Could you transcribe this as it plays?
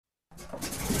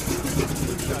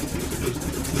Well,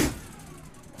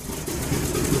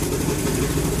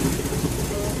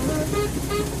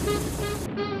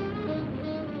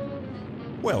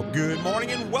 good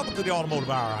morning and welcome to the Automotive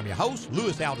Hour. I'm your host,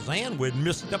 Louis Altazan, with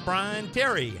Mr. Brian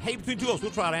Terry. Hey, between two of us,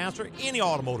 we'll try to answer any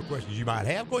automotive questions you might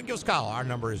have. Go ahead and give us a call. Our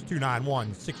number is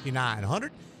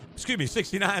 291-6900. Excuse me,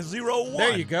 6901.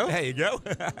 There you go. There you go.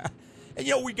 And,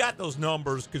 you know, we got those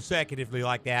numbers consecutively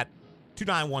like that.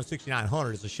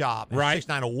 291-6900 is a shop, and right.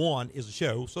 6901 is a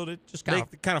show, so that just kind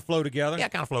of flow together. Yeah,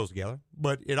 it kind of flows together,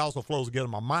 but it also flows together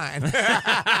in my mind,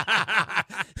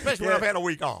 especially when I've had a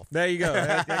week off. There you go.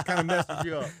 That kind of messes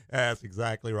you up. That's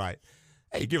exactly right.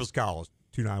 Hey, give us a call.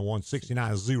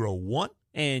 291-6901.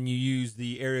 And you use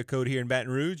the area code here in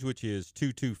Baton Rouge, which is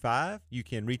 225. You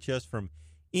can reach us from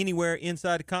anywhere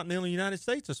inside the continental United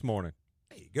States this morning.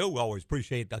 There you go. We always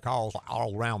appreciate the calls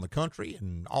all around the country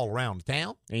and all around the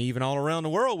town. And even all around the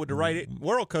world with the right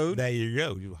world code. There you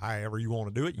go. However you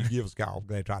want to do it, you give us a call. We're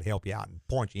going to try to help you out and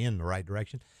point you in the right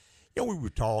direction. You know, we were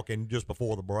talking just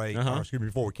before the break,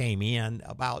 before we came in,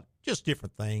 about just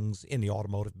different things in the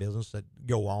automotive business that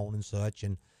go on and such.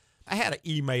 And I had an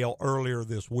email earlier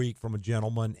this week from a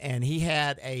gentleman, and he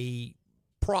had a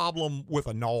problem with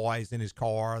a noise in his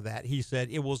car that he said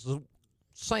it was the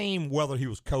same whether he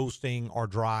was coasting or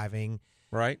driving.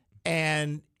 Right.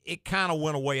 And it kind of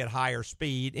went away at higher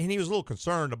speed, and he was a little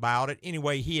concerned about it.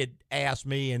 Anyway, he had asked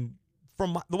me, and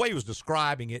from the way he was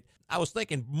describing it, I was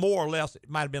thinking more or less it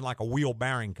might have been like a wheel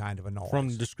bearing kind of a noise. From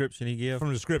the description he gave? From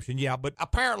the description, yeah. But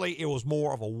apparently it was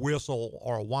more of a whistle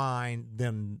or a whine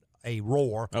than a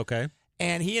roar. Okay.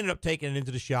 And he ended up taking it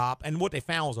into the shop, and what they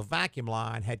found was a vacuum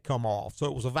line had come off, so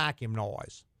it was a vacuum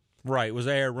noise. Right. It was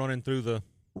air running through the...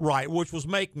 Right, which was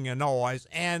making a noise.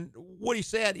 And what he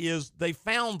said is they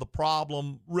found the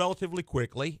problem relatively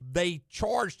quickly. They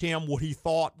charged him what he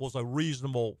thought was a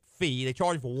reasonable fee. They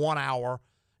charged him for 1 hour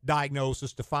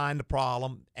diagnosis to find the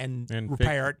problem and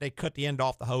repair it. They cut the end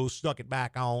off the hose, stuck it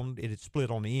back on. It had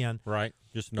split on the end. Right,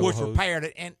 just no which hose. Repaired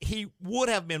it. And he would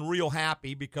have been real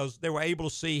happy because they were able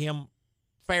to see him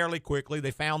fairly quickly.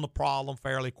 They found the problem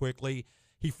fairly quickly.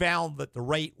 He found that the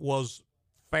rate was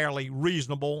fairly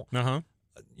reasonable.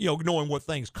 You know, knowing what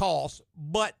things cost,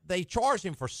 but they charged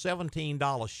him for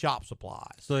 $17 shop supplies.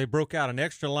 So they broke out an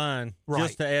extra line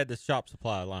just to add the shop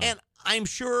supply line. And I'm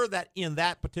sure that in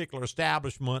that particular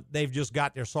establishment, they've just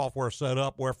got their software set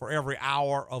up where for every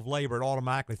hour of labor, it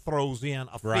automatically throws in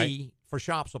a fee for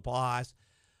shop supplies.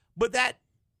 But that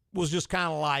was just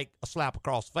kind of like a slap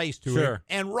across the face to it.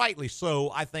 And rightly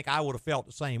so. I think I would have felt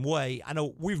the same way. I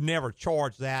know we've never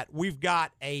charged that. We've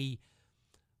got a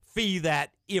fee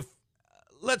that if,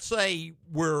 let's say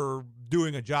we're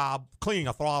doing a job cleaning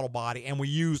a throttle body and we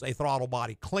use a throttle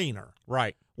body cleaner.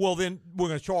 Right. Well, then we're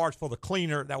going to charge for the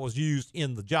cleaner that was used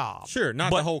in the job. Sure,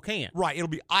 not the whole can. Right. It'll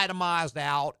be itemized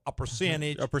out, a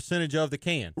percentage. A percentage of the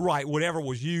can. Right. Whatever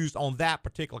was used on that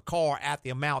particular car at the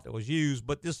amount that was used.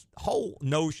 But this whole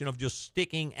notion of just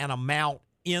sticking an amount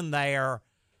in there.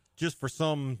 Just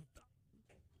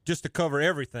to cover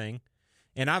everything.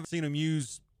 And I've seen them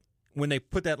use... When they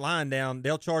put that line down,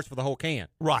 they'll charge for the whole can.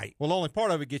 Right. Well, only part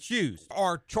of it gets used.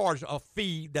 Or charge a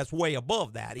fee that's way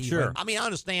above that even. Sure. I mean, I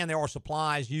understand there are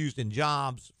supplies used in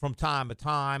jobs from time to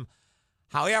time.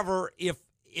 However, if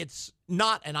it's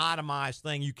not an itemized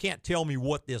thing, you can't tell me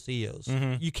what this is.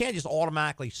 You can't just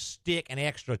automatically stick an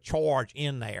extra charge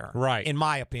in there, right? In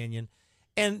my opinion.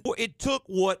 And it took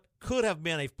what could have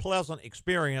been a pleasant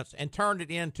experience and turned it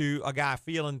into a guy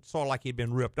feeling sort of like he'd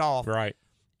been ripped off. Right.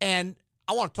 And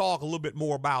I want to talk a little bit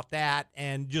more about that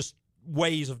and just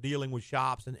ways of dealing with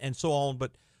shops and so on.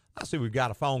 But I see we've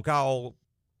got a phone call.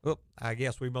 Oh, I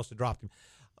guess we must have dropped him.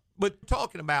 But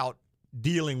talking about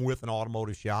dealing with an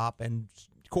automotive shop, and,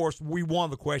 of course, one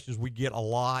of the questions we get a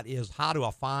lot is how do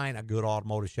I find a good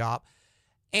automotive shop?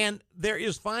 And there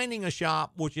is finding a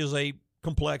shop, which is a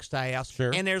complex task.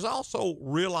 Sure. And there's also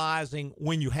realizing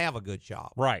when you have a good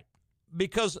shop. Right.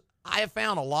 Because I have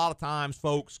found a lot of times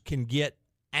folks can get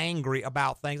angry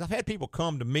about things. I've had people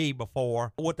come to me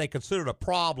before, what they considered a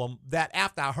problem, that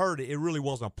after I heard it, it really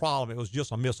wasn't a problem. It was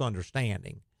just a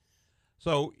misunderstanding.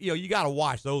 So, you know, you got to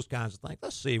watch those kinds of things.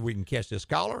 Let's see if we can catch this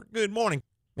caller. Good morning.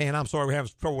 Man, I'm sorry we're having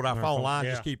trouble with our phone line.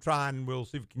 Yeah. Just keep trying, and we'll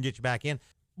see if we can get you back in.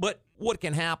 But what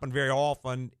can happen very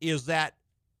often is that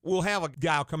we'll have a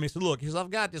guy come in and say, look, he says, I've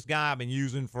got this guy I've been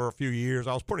using for a few years.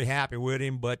 I was pretty happy with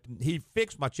him, but he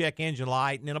fixed my check engine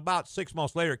light, and then about 6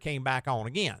 months later, it came back on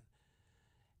again.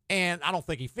 And I don't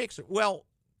think he fixed it. Well,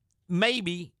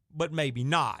 maybe, but maybe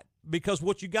not. Because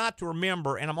what you got to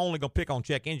remember, and I'm only going to pick on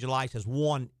check engine lights as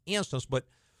one instance, but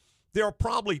there are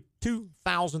probably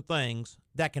 2,000 things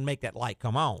that can make that light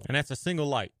come on. And that's a single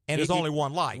light. And there's only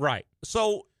one light. Right.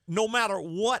 So no matter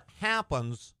what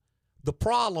happens, the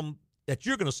problem that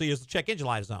you're going to see is the check engine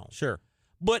light is on. Sure.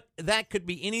 But that could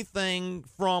be anything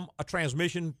from a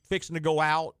transmission fixing to go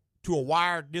out, to a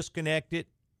wire disconnected,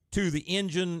 to the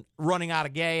engine running out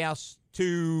of gas,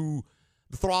 to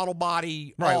the throttle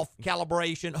body off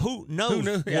calibration. Who knows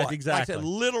what? Yeah, exactly. Like I said,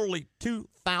 literally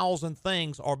 2,000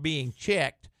 things are being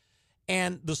checked,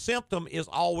 and the symptom is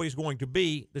always going to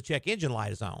be the check engine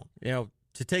light is on. You know,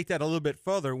 to take that a little bit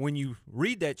further, when you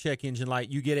read that check engine light,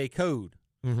 you get a code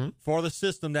for the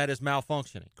system that is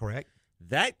malfunctioning. Correct.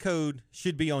 That code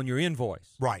should be on your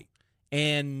invoice. Right.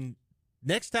 And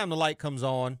next time the light comes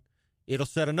on, it'll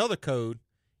set another code.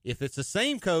 If it's the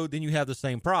same code, then you have the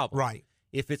same problem. Right.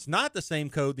 If it's not the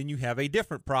same code, then you have a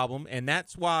different problem, and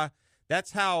that's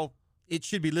how it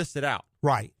should be listed out.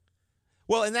 Right.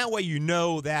 Well, and that way you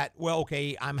know that, well,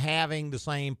 okay, I'm having the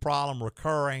same problem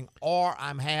recurring, or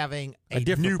I'm having a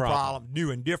different new problem, new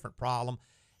and different problem.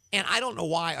 And I don't know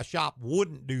why a shop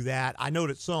wouldn't do that. I know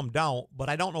that some don't, but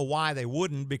I don't know why they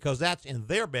wouldn't, because that's in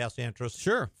their best interest,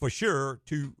 for sure,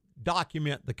 to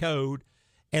document the code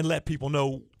and let people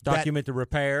know. Document the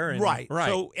repair. And, right.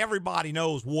 So everybody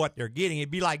knows what they're getting. It'd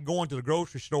be like going to the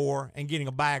grocery store and getting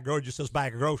a bag of groceries, just says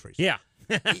bag of groceries. Yeah.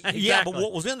 Exactly. Yeah, but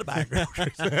what was in the bag of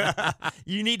groceries?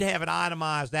 You need to have it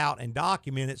itemized out and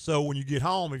documented, so when you get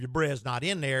home, if your bread's not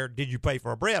in there, did you pay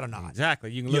for a bread or not?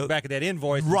 Exactly. You can look back at that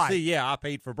invoice and see, yeah, I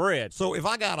paid for bread. So if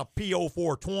I got a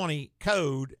PO420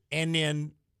 code and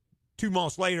then 2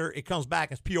 months later it comes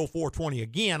back as PO420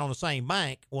 again on the same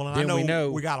bank, well, then I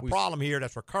know we got a problem here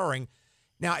that's recurring.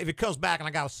 Now, if it comes back and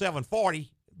I got a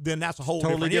 740, then that's a whole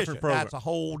different issue. That's a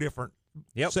whole different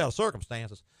set of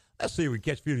circumstances. Let's see if we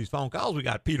can catch a few of these phone calls. We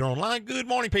got Peter online. Good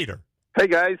morning, Peter. Hey,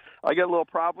 guys. I got a little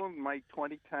problem with my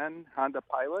 2010 Honda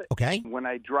Pilot. Okay. When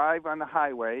I drive on the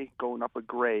highway going up a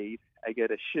grade, I get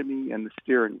a shimmy in the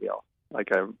steering wheel, like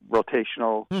a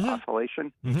rotational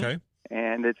oscillation. Okay.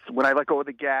 And it's when I let go of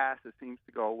the gas, it seems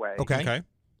to go away. Okay.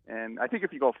 And I think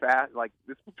if you go fast, like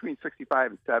this between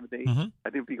 65 and 70, I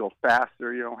think if you go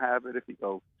faster, you don't have it. If you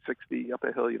go 60 up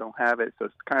a hill, you don't have it. So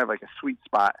it's kind of like a sweet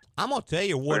spot. I'm going to tell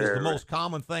you what is the most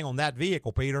common thing on that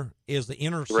vehicle, Peter, is the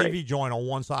inner CV joint on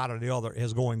one side or the other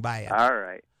is going bad. All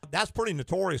right. That's pretty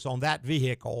notorious on that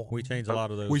vehicle. We changed a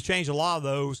lot of those. We changed a lot of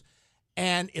those.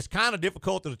 And it's kind of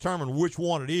difficult to determine which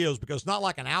one it is, because it's not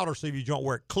like an outer CV joint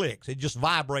where it clicks. It just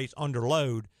vibrates under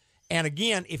load. And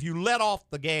again, if you let off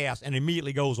the gas and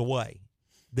immediately goes away,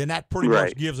 then that pretty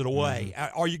much gives it away.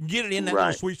 Or you can get it in that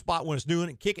little sweet spot when it's doing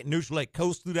it, kick it neutral, let it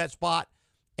coast through that spot.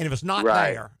 And if it's not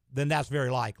there, then that's very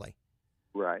likely.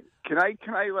 Right. Can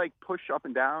I like push up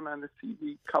and down on the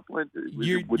CV coupling?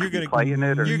 You're going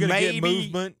to get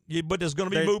movement, but there's going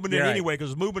to be movement in anyway, because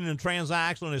there's movement in the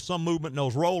transaxle and there's some movement in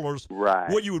those rollers. Right.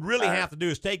 What you would really have to do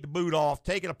is take the boot off,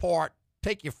 take it apart,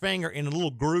 take your finger in the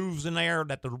little grooves in there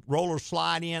that the rollers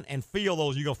slide in, and feel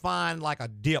those. You're going to find like a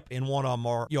dip in one of them,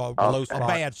 or a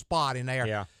bad spot in there.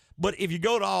 Yeah. But if you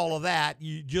go to all of that,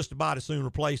 you just about as soon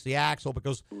replace the axle,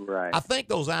 because I think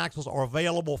those axles are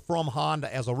available from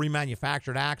Honda as a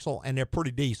remanufactured axle, and they're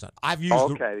pretty decent. I've used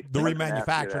the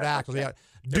remanufactured axles. Yeah.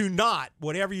 Do not,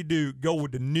 whatever you do, go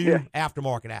with the new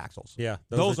aftermarket axles. Yeah.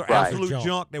 Those are absolute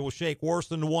junk. They will shake worse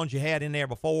than the ones you had in there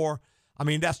before. I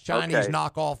mean, that's Chinese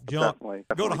knockoff junk. Definitely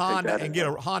Go to Honda and get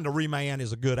a Honda Reman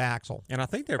is a good axle. And I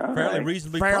think they're fairly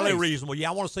reasonably priced. Fairly reasonable. Yeah,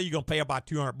 I want to say you're going to pay about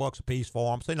 $200 a piece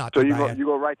for them. So not too too bad. bad. You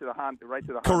go right to the Honda,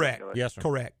 Correct. Honda. Yes, sir.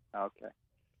 Correct. Okay.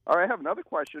 All right, I have another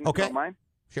question. Okay. If you don't mind?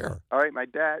 Sure. All right, my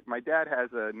dad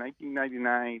has a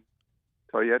 1999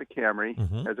 Toyota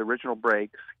Camry, has original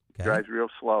brakes, drives real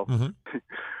slow.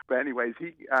 But anyways,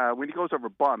 he when he goes over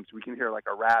bumps, we can hear like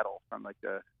a rattle from like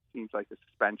the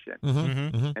suspension.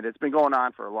 And it's been going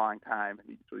on for a long time.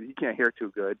 So he can't hear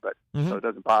too good, but so it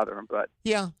doesn't bother him. But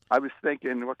I was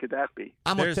thinking, what could that be?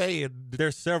 I'm going to tell you.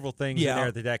 There's several things in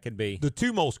there that could be. The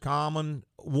two most common,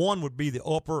 one would be the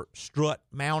upper strut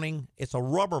mounting. It's a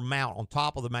rubber mount on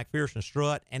top of the McPherson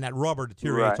strut, and that rubber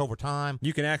deteriorates over time.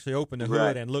 You can actually open the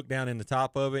hood and look down in the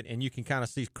top of it, and you can kind of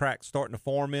see cracks starting to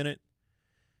form in it.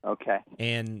 Okay.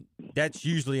 And that's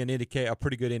usually a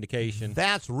pretty good indication.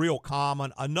 That's real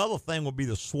common. Another thing would be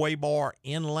the sway bar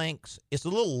end links. It's the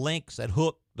little links that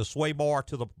hook the sway bar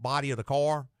to the body of the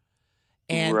car.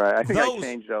 And I think I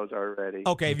changed those already.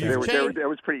 Okay, it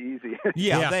was pretty easy.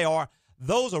 Yeah, they are.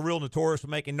 Those are real notorious for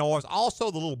making noise.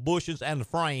 Also, the little bushings and the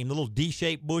frame, the little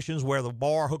D-shaped bushings where the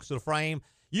bar hooks to the frame.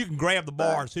 You can grab the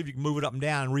bar and see if you can move it up and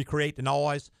down and recreate the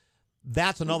noise.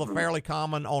 That's another fairly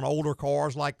common on older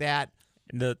cars like that.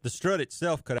 And the strut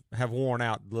itself could have worn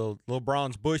out. The little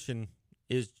bronze bushing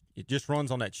is It just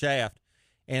runs on that shaft.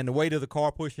 And the weight of the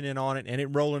car pushing in on it and it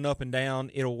rolling up and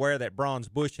down, it'll wear that bronze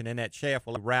bushing, and that shaft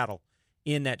will rattle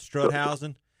in that strut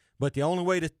housing. But the only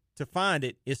way to find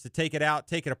it is to take it out,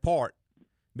 take it apart,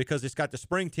 because it's got the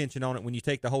spring tension on it when you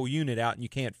take the whole unit out and you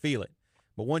can't feel it.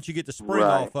 But once you get the spring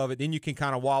off of it, then you can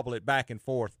kind of wobble it back and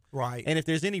forth. Right. And if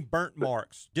there's any burnt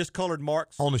marks, discolored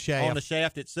marks on the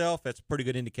shaft itself, that's a pretty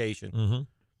good indication. Mm-hmm.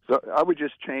 So I would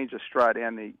just change the strut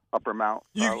and the upper mount.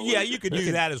 You could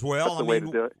do that as well. That's the way to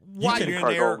do it. While you're in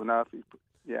there, old enough,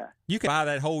 you can buy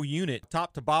that whole unit,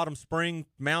 top to bottom, spring,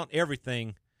 mount,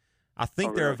 everything. I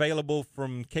think they're available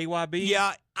from KYB.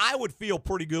 Yeah, I would feel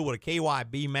pretty good with a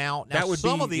KYB mount. Now,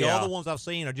 some of the other ones I've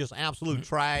seen are just absolute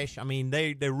trash. I mean,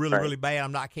 they're really, really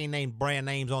bad. I can't name brand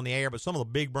names on the air, but some of the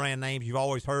big brand names you've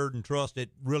always heard and trusted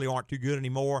really aren't too good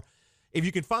anymore. If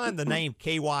you can find the name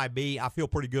KYB, I feel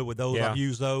pretty good with those. Yeah. I've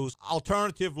used those.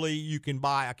 Alternatively, you can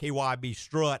buy a KYB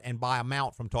strut and buy a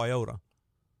mount from Toyota.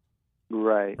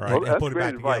 Right. Right. Well, And that's put it great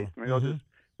back advice. together.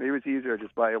 Maybe it's easier to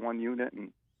just buy one unit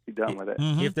and be done with it.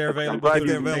 If they're available,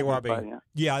 KYB.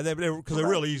 Yeah, because they're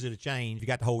really easy to change. You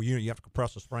got the whole unit. You have to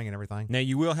compress the spring and everything. Now,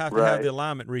 you will have to have the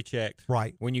alignment rechecked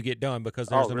when you get done, because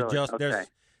there's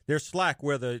there's slack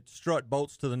where the strut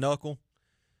bolts to the knuckle.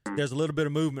 There's a little bit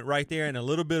of movement right there, and a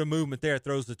little bit of movement there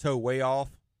throws the toe way off.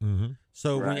 Mm-hmm.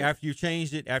 So after you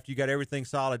changed it, after you got everything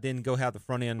solid, then go have the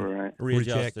front end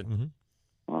readjusted. Mm-hmm.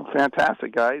 Well,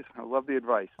 fantastic, guys. I love the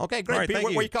advice. Okay, great. Right, Peter,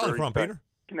 where are you calling from, Peter?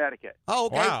 Connecticut. Oh,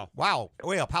 okay. Wow.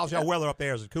 Well, how's your weather up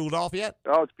there? Has it cooled off yet?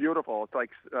 Oh, it's beautiful. It's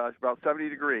like it's about 70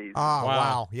 degrees. Oh,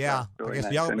 wow. Yeah. Really I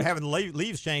guess y'all haven't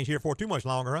leaves change here for too much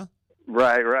longer, huh?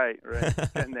 Right.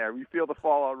 Getting there. We feel the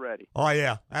fall already. Oh,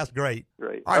 yeah. That's great.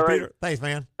 Great. All right, Peter. Thanks,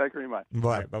 man. Thank you very much.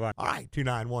 Bye. Bye-bye. All right,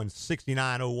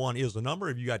 291-6901 is the number.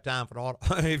 If you got time for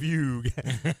if you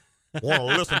want to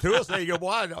listen to us, there you go.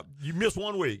 Boy, you missed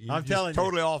 1 week. I'm telling you.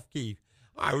 Totally off key.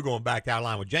 All right, we're going back out of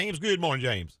line with James. Good morning,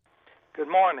 James. Good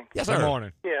morning. Yes, sir. Good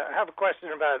morning. Yeah, I have a question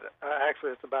about,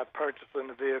 actually it's about purchasing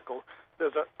the vehicle.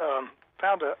 There's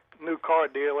found a new car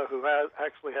dealer who has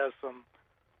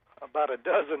about a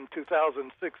dozen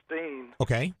 2016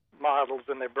 models,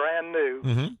 and they're brand new.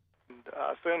 Mm-hmm. And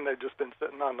I assume they've just been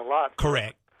sitting on the lot for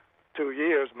Correct. 2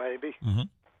 years maybe. Mm-hmm.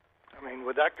 I mean,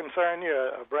 would that concern you,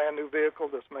 a brand new vehicle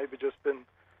that's maybe just been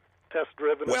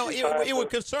test-driven? Well, it would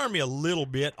concern me a little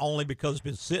bit, only because it's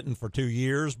been sitting for 2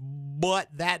 years. But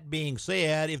that being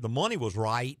said, if the money was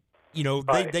right,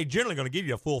 they're generally going to give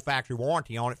you a full factory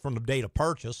warranty on it from the date of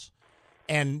purchase.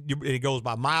 And it goes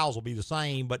by miles will be the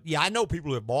same. But, yeah, I know people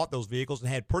who have bought those vehicles and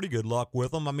had pretty good luck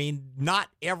with them. I mean, not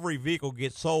every vehicle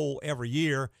gets sold every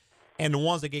year. And the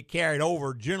ones that get carried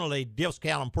over, generally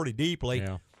discount them pretty deeply.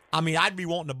 Yeah. I mean, I'd be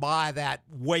wanting to buy that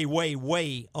way, way,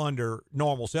 way under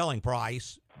normal selling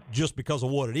price just because of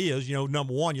what it is.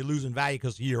 Number one, you're losing value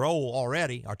because it's a year old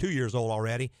already or 2 years old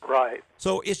already. Right.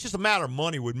 So it's just a matter of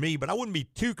money with me, but I wouldn't be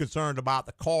too concerned about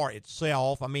the car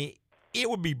itself. I mean, it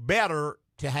would be better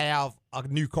to have a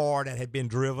new car that had been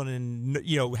driven and,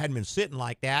 hadn't been sitting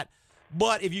like that.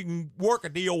 But if you can work a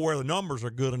deal where the numbers are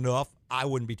good enough, I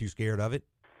wouldn't be too scared of it.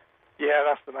 Yeah,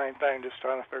 that's the main thing, just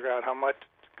trying to figure out how much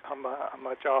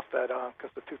off that,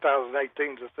 because the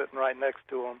 2018s are sitting right next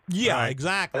to them. Yeah,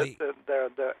 exactly. The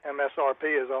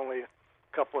MSRP is only a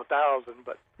couple of thousand,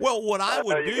 but what I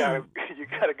would do, you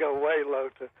got to go way low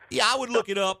to. Yeah, I would look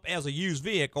it up as a used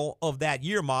vehicle of that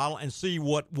year model and see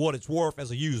what it's worth as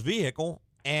a used vehicle.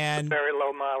 And very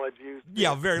low mileage used.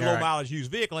 Yeah, very low mileage used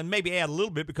vehicle, and maybe add a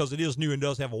little bit because it is new and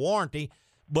does have a warranty.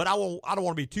 But I don't want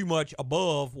to be too much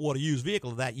above what a used vehicle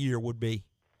of that year would be.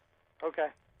 Okay.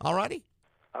 All righty.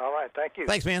 All right. Thank you.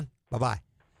 Thanks, man. Bye-bye.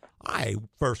 All right,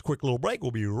 first quick little break.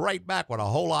 We'll be right back with a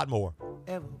whole lot more.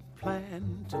 Ever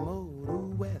plan to motor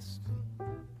west?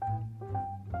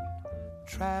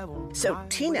 So,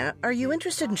 Tina, are you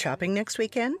interested in shopping next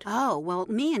weekend? Oh, well,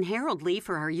 me and Harold leave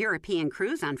for our European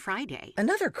cruise on Friday.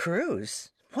 Another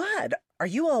cruise? What? Are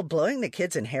you all blowing the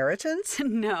kids' inheritance?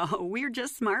 No, we're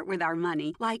just smart with our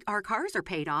money. Like, our cars are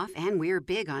paid off, and we're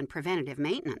big on preventative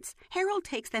maintenance. Harold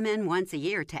takes them in once a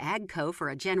year to AGCO for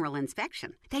a general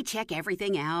inspection. They check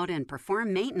everything out and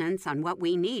perform maintenance on what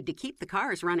we need to keep the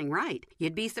cars running right.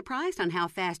 You'd be surprised on how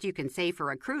fast you can save for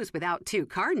a cruise without 2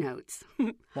 car notes.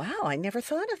 Wow, I never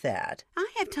thought of that.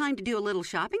 I have time to do a little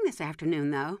shopping this afternoon,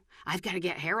 though. I've got to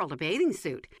get Harold a bathing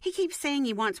suit. He keeps saying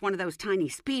he wants one of those tiny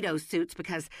Speedo suits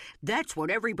because that's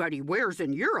what everybody wears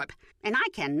in Europe, and I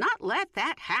cannot let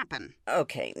that happen.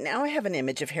 Okay, now I have an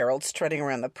image of Harold strutting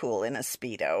around the pool in a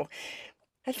Speedo.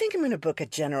 I think I'm going to book a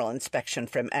general inspection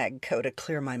from AGCO to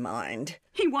clear my mind.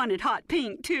 He wanted hot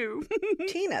pink, too.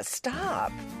 Tina,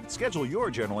 stop. Schedule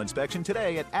your general inspection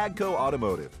today at AGCO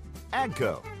Automotive.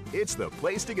 AGCO, it's the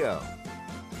place to go.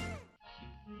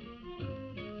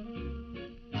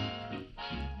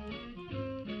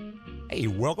 Hey,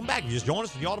 welcome back. You just joined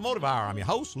us for the Automotive Hour. I'm your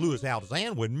host, Louis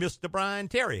Altazan, with Mr. Brian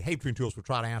Terry. Hey, between two of us, we'll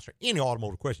try to answer any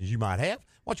automotive questions you might have.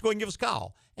 Why don't you go ahead and give us a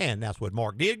call? And that's what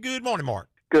Mark did. Good morning, Mark.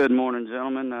 Good morning,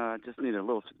 gentlemen. Just need a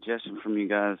little suggestion from you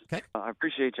guys. Okay. I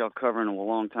appreciate y'all covering a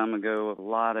long time ago a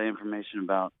lot of information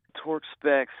about torque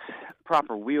specs,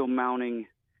 proper wheel mounting,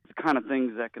 the kind of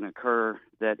things that can occur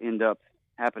that end up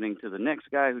happening to the next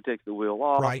guy who takes the wheel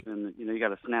off. Right. And, you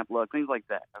got a snap lug, things like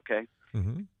that, okay?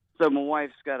 Mm-hmm. So my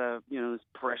wife's got this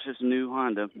precious new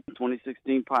Honda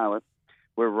 2016 Pilot.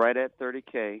 We're right at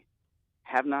 30K,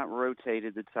 have not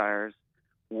rotated the tires.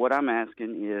 What I'm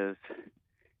asking is,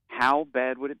 how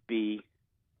bad would it be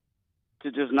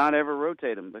to just not ever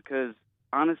rotate them? Because,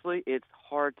 honestly, it's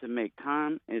hard to make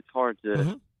time. It's hard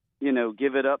to,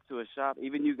 give it up to a shop.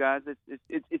 Even you guys,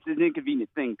 it's an inconvenient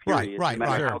thing, period, Right, no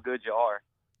matter right. how good you are.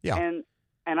 Yeah.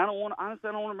 And I don't want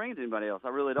to bring it to anybody else. I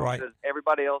really don't, Right. because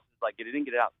everybody else is like, get it in,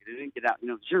 get it out, get it in, get it out.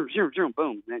 Zoom,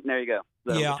 boom, there you go.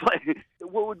 So Yeah. it's like,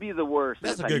 what would be the worst?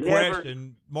 That's if a I good never-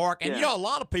 question, Mark. And, Yeah. a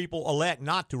lot of people elect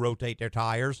not to rotate their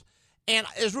tires. And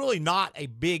it's really not a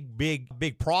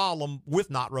big problem with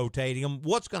not rotating them.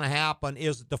 What's going to happen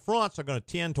is that the fronts are going to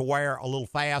tend to wear a little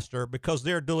faster because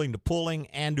they're doing the pulling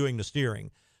and doing the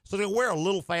steering. So they'll wear a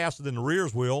little faster than the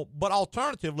rears will, but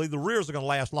alternatively, the rears are going to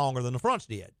last longer than the fronts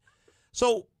did.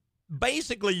 So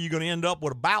basically, you're going to end up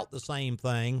with about the same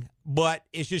thing, but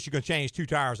it's just you're going to change 2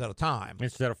 tires at a time.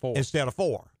 Instead of 4.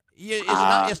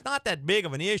 It's not that big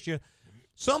of an issue.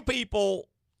 Some people,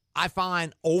 I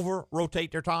find,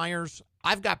 over-rotate their tires.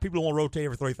 I've got people who want to rotate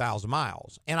every 3,000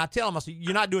 miles. And I tell them, I say,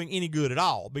 you're not doing any good at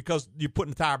all because you're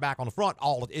putting the tire back on the front.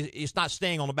 It's not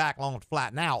staying on the back long enough to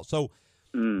flatten out. So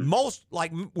most,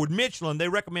 like with Michelin, they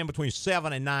recommend between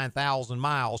 7,000 and 9,000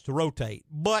 miles to rotate.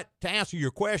 But to answer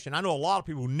your question, I know a lot of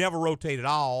people who never rotate at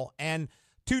all, and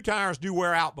 2 tires do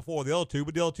wear out before the other 2,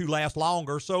 but the other 2 last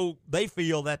longer. So they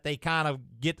feel that they kind of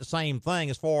get the same thing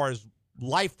as far as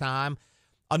lifetime.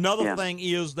 Another thing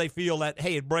is they feel that,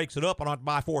 hey, it breaks it up. I don't have to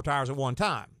buy 4 tires at one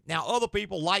time. Now, other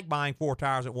people like buying 4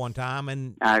 tires at one time.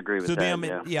 And I agree with to that,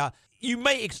 them, you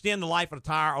may extend the life of the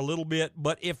tire a little bit,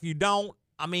 but if you don't,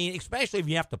 especially if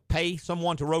you have to pay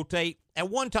someone to rotate. At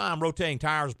one time, rotating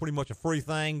tires was pretty much a free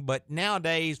thing, but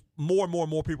nowadays, more and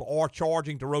more people are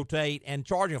charging to rotate and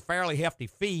charging a fairly hefty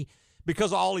fee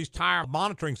because of all these tire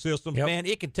monitoring systems. Yep. Man,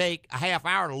 it can take a half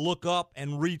hour to look up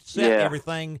and reset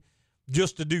everything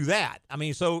just to do that.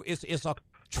 So it's a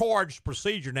charged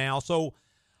procedure now. So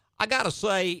I got to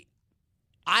say,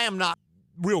 I am not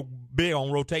real big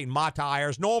on rotating my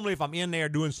tires. Normally, if I'm in there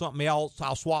doing something else,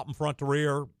 I'll swap them front to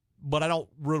rear, but I don't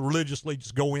religiously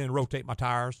just go in and rotate my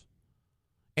tires.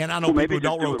 And I know people who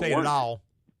don't rotate at all.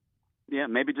 Yeah,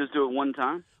 maybe just do it one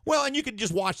time. Well, and you could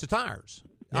just watch the tires.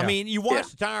 Yeah. You watch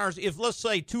the tires. If, let's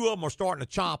say, 2 of them are starting to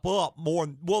chop up more,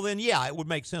 well, then, it would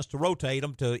make sense to rotate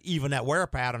them to even that wear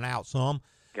pattern out some.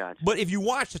 Gotcha. But if you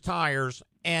watch the tires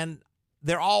and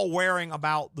they're all wearing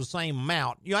about the same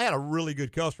amount, I had a really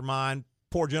good customer of mine.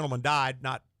 Poor gentleman died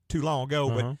not too long ago,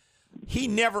 but he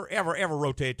never, ever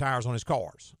rotated tires on his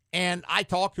cars. And I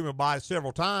talked to him about it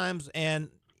several times, and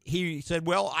he said,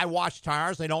 well, I watch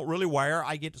tires. They don't really wear.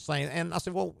 I get the same. And I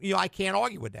said, well, I can't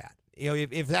argue with that.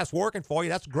 If that's working for you,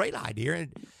 that's a great idea.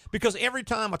 Because every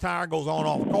time a tire goes on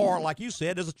off a car, like you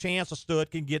said, there's a chance a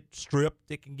stud can get stripped.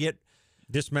 It can get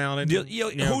dismounted.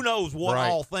 Who knows what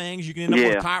all things. You can end up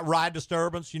with a tire ride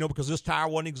disturbance, because this tire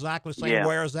wasn't exactly the same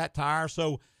wear as that tire.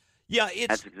 So,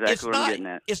 that's exactly what I'm getting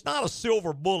at. It's not a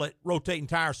silver bullet. Rotating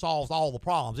tires solves all the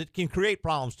problems. It can create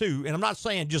problems, too. And I'm not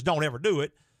saying just don't ever do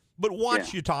it. But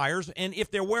watch your tires, and if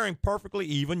they're wearing perfectly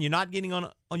even, you're not getting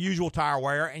unusual tire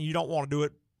wear, and you don't want to do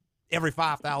it every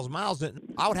 5,000 miles, then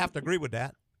I would have to agree with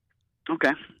that.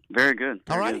 Okay. Very good.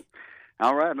 All right.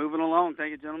 All right. Moving along.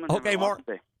 Thank you, gentlemen. Okay, Mark.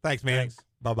 Thanks, man. Thanks.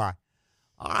 Bye-bye.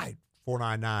 All right.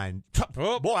 499.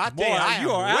 Oh, boy, I tell you,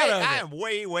 I am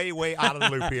way out of the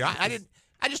loop here.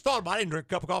 I just thought about it. I didn't drink a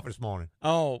cup of coffee this morning.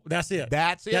 Oh, that's it.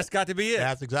 That's it. That's got to be it.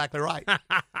 That's exactly right.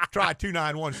 Try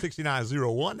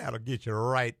 291-6901. That'll get you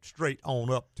right straight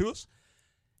on up to us.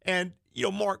 And,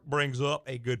 Mark brings up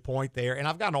a good point there. And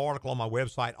I've got an article on my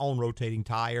website on rotating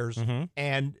tires. Mm-hmm.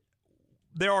 And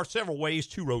there are several ways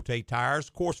to rotate tires.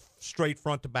 Of course, straight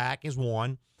front to back is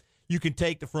one. You can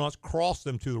take the fronts, cross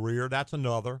them to the rear. That's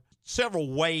another.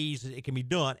 Several ways that it can be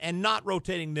done. And not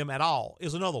rotating them at all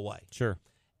is another way. Sure.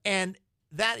 And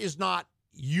that is not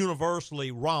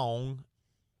universally wrong.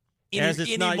 As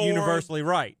it's not universally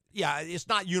right. Yeah, it's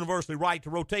not universally right to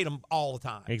rotate them all the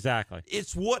time. Exactly.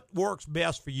 It's what works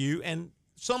best for you. And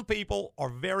some people are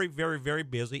very, very, very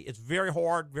busy. It's very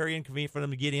hard, very inconvenient for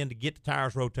them to get in to get the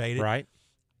tires rotated. Right.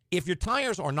 If your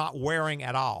tires are not wearing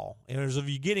at all, and if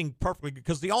you're getting perfectly,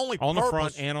 because the only on purpose, the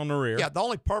front and on the rear. Yeah, the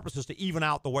only purpose is to even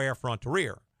out the wear front to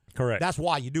rear. Correct. That's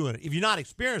why you're doing it. If you're not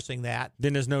experiencing that,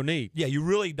 then there's no need. Yeah, you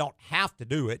really don't have to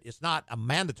do it. It's not a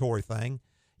mandatory thing.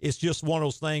 It's just one of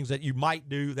those things that you might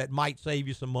do that might save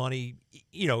you some money,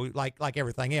 like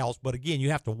everything else. But again, you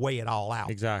have to weigh it all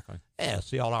out. Exactly. Yeah,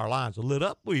 see, all our lines are lit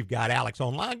up. We've got Alex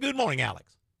online. Good morning,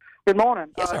 Alex. Good morning.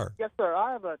 Yes, sir. Yes,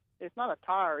 sir. It's not a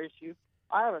tire issue.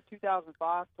 I have a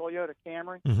 2005 Toyota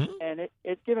Camry, and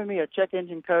it's giving me a check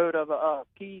engine code of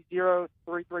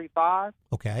P0335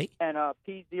 and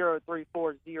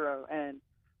P0340, and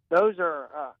those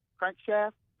are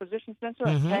crankshaft position sensor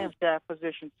and camshaft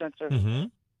position sensor.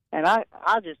 And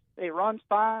it runs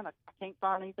fine. I can't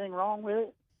find anything wrong with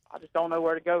it. I just don't know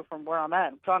where to go from where I'm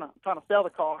at. I'm trying to sell the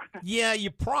car. Yeah,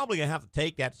 you're probably going to have to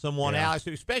take that to someone, Alex,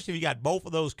 especially if you got both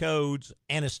of those codes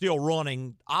and it's still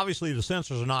running. Obviously, the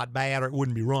sensors are not bad or it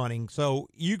wouldn't be running. So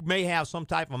you may have some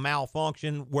type of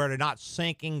malfunction where they're not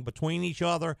syncing between each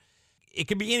other. It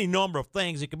could be any number of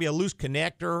things. It could be a loose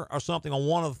connector or something on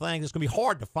one of the things. It's going to be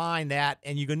hard to find that,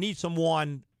 and you're going to need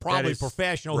someone probably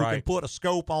professional who can put a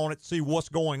scope on it to see what's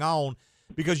going on,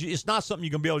 because it's not something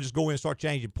you can be able to just go in and start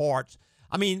changing parts.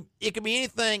 I mean, it could be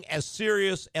anything as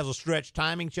serious as a stretched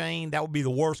timing chain. That would be the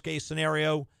worst-case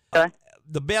scenario. Okay.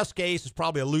 The best case is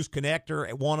probably a loose connector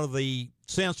at one of the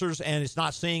sensors, and it's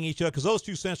not seeing each other, because those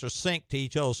two sensors sync to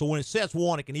each other. So when it sets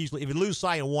one, it can easily, if it loses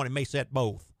sight of one, it may set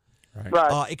both.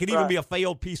 Right. It could even be a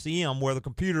failed PCM where the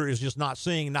computer is just not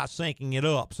seeing, not syncing it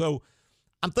up. So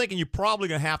I'm thinking you're probably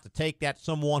going to have to take that to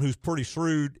someone who's pretty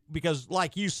shrewd, because,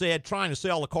 like you said, trying to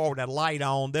sell the car with that light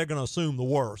on, they're going to assume the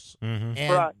worst. And,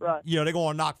 right. They're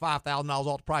going to knock $5,000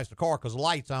 off the price of the car because the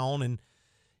light's on. And,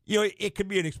 it could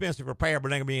be an expensive repair,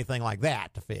 but it ain't going to be anything like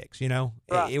that to fix,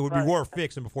 Right, It would be worth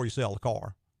fixing before you sell the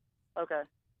car. Okay.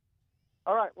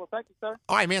 All right. Well, thank you, sir.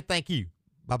 All right, man. Thank you.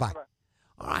 Bye-bye.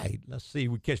 All right. Let's see.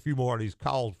 We catch a few more of these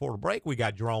calls before the break. We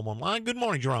got Jerome online. Good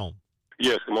morning, Jerome.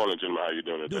 Yes, good morning, gentlemen. How you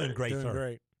doing today? Doing great, sir.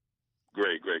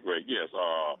 Great. Great. Yes,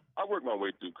 I worked my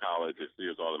way through college at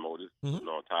Sears Automotive, putting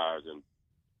on tires and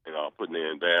putting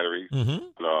in batteries.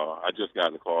 I just got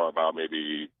in the car about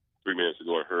maybe 3 minutes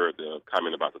ago and heard the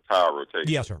comment about the tire rotation.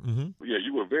 Yes, sir. Yeah,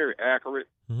 you were very accurate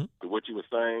to what you were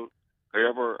saying.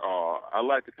 However, I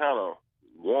like to kind of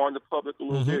warn the public a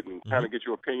little bit and kind of get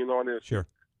your opinion on this. Sure.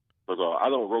 Because I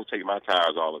don't rotate my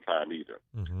tires all the time either.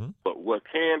 But what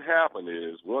can happen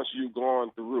is once you've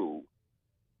gone through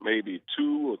maybe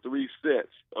 2 or 3 sets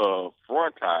of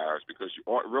front tires because you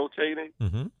aren't rotating,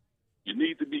 you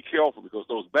need to be careful, because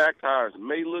those back tires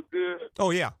may look good.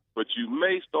 Oh, yeah. But you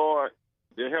may start,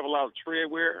 they have a lot of tread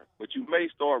wear, but you may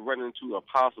start running into a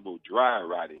possible dry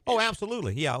rotting. Oh,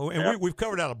 absolutely. Yeah. And we've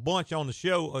covered out a bunch on the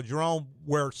show, Jerome,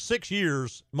 where 6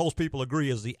 years, most people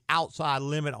agree, is the outside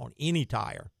limit on any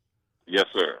tire. Yes,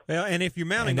 sir. Well, and if you're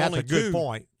mounting that's only a good two,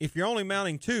 point. If you're only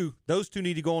mounting 2, those 2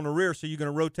 need to go on the rear, so you're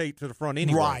going to rotate to the front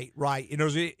anyway. Right.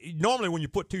 Normally when you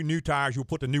put 2 new tires, you'll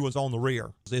put the new ones on the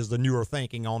rear, is the newer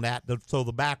thinking on that. So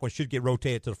the back one should get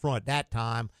rotated to the front at that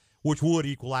time, which would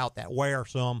equal out that wear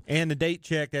some. And the date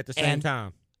checked at the same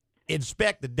time.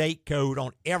 Inspect the date code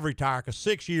on every tire, because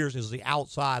 6 years is the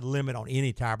outside limit on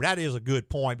any tire. But that is a good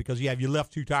point, because, if you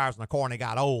left 2 tires in the car and they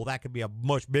got old, that could be a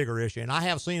much bigger issue. And I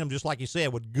have seen them, just like you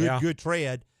said, with good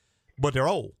tread, but they're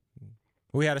old.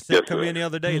 We had a set come in the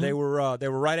other day. They were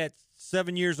right at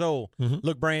 7 years old.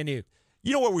 Look brand new.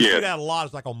 You know where we see that a lot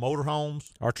is like on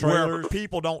motorhomes or trailers. Where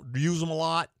people don't use them a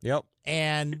lot. Yep.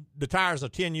 And the tires are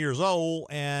 10 years old,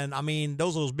 and,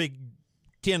 those are those big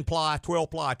 10-ply,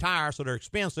 12-ply tires, so they're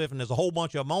expensive, and there's a whole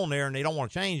bunch of them on there, and they don't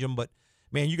want to change them. But,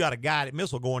 man, you got a guided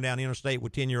missile going down the interstate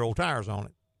with 10-year-old tires on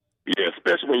it. Yeah,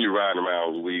 especially when you're riding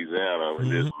around Louisiana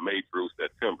and it's May through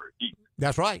September heat.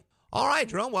 That's right. All right,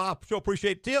 Jerome. Well, I sure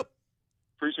appreciate the tip.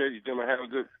 Appreciate you, gentlemen. Have a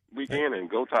good weekend, and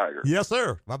go Tigers. Yes,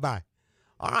 sir. Bye-bye.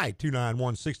 All right,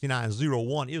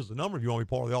 291-6901 is the number if you want to be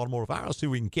part of the automotive hour. Let's see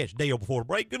if we can catch Dale before the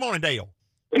break. Good morning, Dale.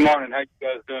 Good morning. How you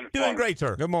guys doing? Doing great,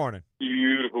 sir. Good morning.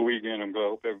 Beautiful weekend. I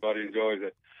hope everybody enjoys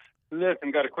it.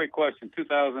 Listen, got a quick question.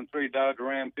 2003 Dodge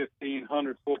Ram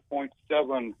 1500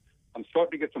 4.7. I'm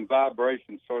starting to get some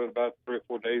vibrations. Started about 3 or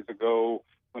 4 days ago.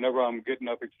 Whenever I'm getting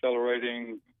up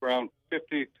accelerating around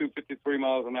 50 to 53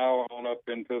 miles an hour on up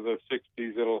into the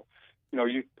 60s, it'll,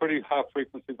 use pretty high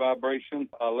frequency vibration.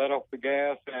 I let off the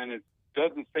gas and it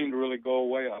doesn't seem to really go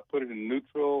away. I put it in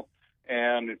neutral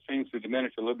and it seems to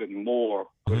diminish a little bit more,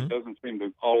 but it doesn't seem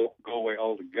to all go away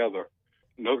altogether.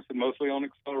 Notice it mostly on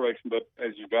acceleration, but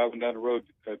as you're driving down the road,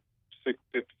 it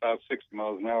 55, 60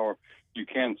 miles an hour, you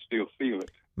can still feel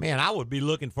it. Man, I would be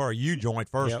looking for a U-joint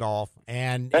first off,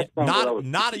 and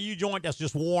not a U-joint that's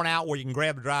just worn out where you can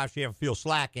grab the drive shaft and feel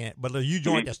slack in it, but a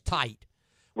U-joint that's tight.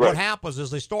 Right. What happens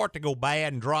is they start to go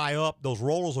bad and dry up. Those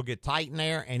rollers will get tight in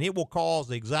there, and it will cause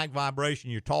the exact vibration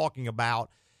you're talking about.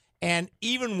 And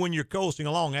even when you're coasting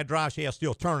along, that drive shaft's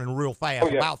still turning real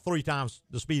fast, about 3 times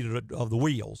the speed of the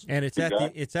wheels. And it's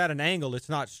at an angle. It's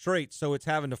not straight, so it's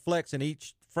having to flex in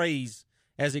each phase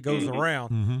as it goes around.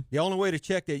 Mm-hmm. The only way to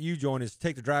check that U-joint is to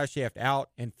take the drive shaft out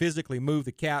and physically move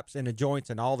the caps and the joints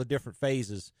and all the different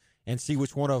phases and see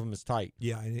which one of them is tight.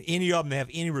 Yeah, and any of them have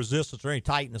any resistance or any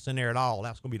tightness in there at all,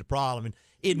 that's going to be the problem. And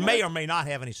it may or may not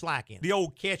have any slack in it. The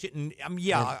old catch it, and a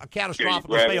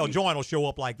catastrophically failed joint will show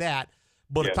up like that,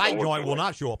 but a tight joint will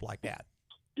not show up like that.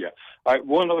 Yeah. All right,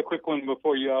 one other quick one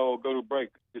before you all go to break.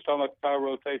 You're talking about the tire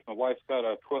rotation. My wife's got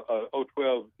a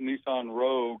 012 Nissan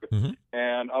Rogue,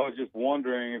 and I was just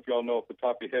wondering if y'all know off the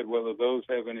top of your head whether those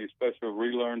have any special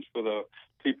relearns for the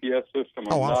TPS system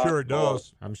or not. I'm sure it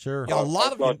does. I'm sure. Yeah, a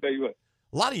lot of your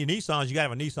Nissans, you got to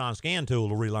have a Nissan scan tool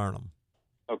to relearn them.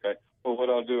 Okay. Well, what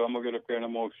I'll do, I'm going to get up there and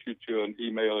I'm going to shoot you an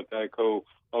email at the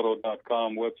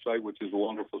AGCOauto.com website, which is a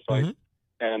wonderful site.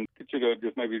 And get you to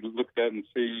just maybe look at that and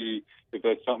see if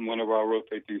that's something whenever I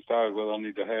rotate these tires, whether I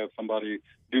need to have somebody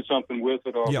do something with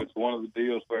it or if it's one of the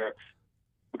deals where,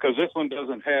 because this one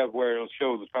doesn't have where it'll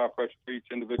show the tire pressure for each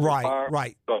individual tire.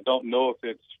 Right. So I don't know if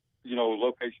it's,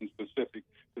 location specific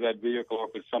to that vehicle or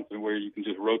if it's something where you can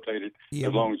just rotate it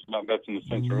as long as you're not messing the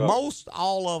sensor up. Most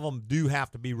all of them do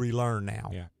have to be relearned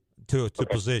now to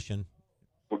position.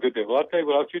 Well, good deal. Well, I'll tell you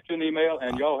what, I'll shoot you an email,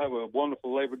 and y'all have a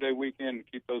wonderful Labor Day weekend and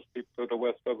keep those people to the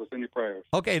west of us in your prayers.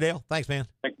 Okay, Dale. Thanks, man.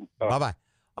 Thank you. Bye-bye.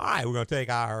 All right, we're going to take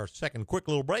our second quick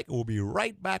little break, and we'll be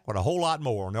right back with a whole lot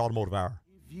more on the Automotive Hour.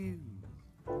 If you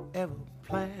ever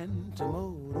plan to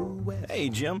motor west. Hey,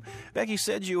 Jim. Becky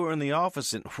said you were in the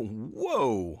office and,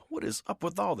 whoa, what is up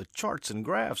with all the charts and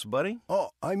graphs, buddy? Oh,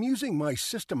 I'm using my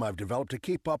system I've developed to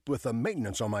keep up with the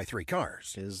maintenance on my 3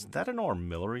 cars. Is that an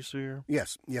armillary, sir?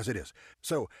 Yes, it is.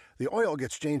 So, the oil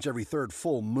gets changed every 3rd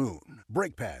full moon.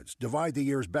 Brake pads divide the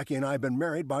years Becky and I have been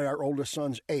married by our oldest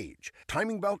son's age.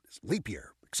 Timing belt is leap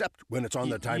year, except when it's on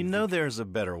the time. You know there's a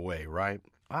better way, right?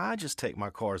 I just take my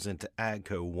cars into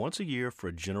AGCO once a year for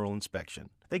a general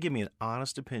inspection. They give me an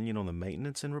honest opinion on the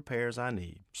maintenance and repairs I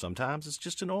need. Sometimes it's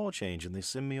just an oil change and they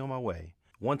send me on my way.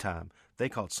 One time, they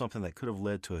caught something that could have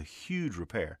led to a huge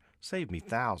repair. Saved me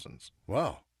thousands.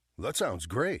 Wow, that sounds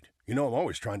great. I'm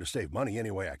always trying to save money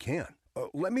any way I can.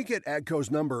 Let me get AGCO's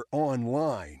number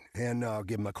online and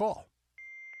give them a call.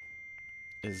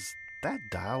 Is that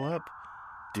dial-up?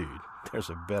 Dude, there's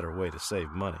a better way to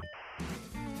save money.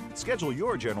 Schedule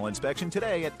your general inspection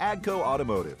today at AGCO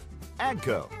Automotive.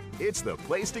 AGCO, it's the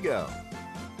place to go.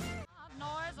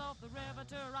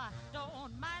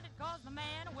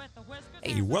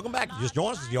 Hey, welcome back. Just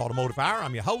join us. It's the Automotive Hour.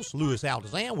 I'm your host, Louis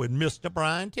Altazan, with Mr.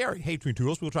 Brian Terry. Hey, between two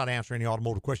of us, we'll try to answer any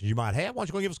automotive questions you might have. Why don't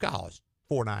you go give us a call? It's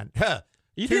 49.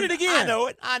 You did it again. I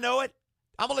know it.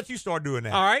 I'm going to let you start doing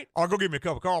that. All right. Or go give me a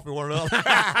cup of coffee, one or the other.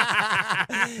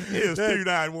 It's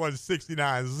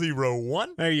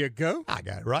 291-6901. There you go. I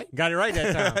got it right. Got it right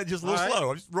that time. Just a little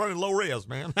slow. I'm just running low res,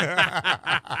 man.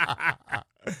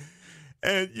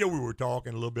 And, we were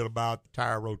talking a little bit about the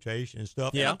tire rotation and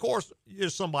stuff. Yeah. And, of course,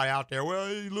 there's somebody out there, well,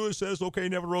 Louis says, okay,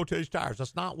 never rotate tires.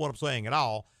 That's not what I'm saying at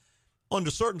all. Under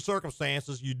certain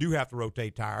circumstances, you do have to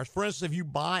rotate tires. For instance, if you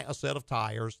buy a set of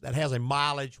tires that has a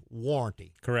mileage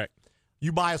warranty. Correct.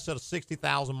 You buy a set of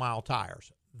 60,000-mile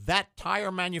tires. That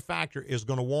tire manufacturer is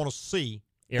going to want to see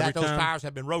that those tires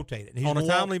have been rotated. On a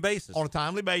timely basis. On a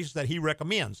timely basis that he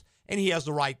recommends. And he has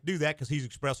the right to do that because he's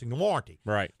expressing the warranty.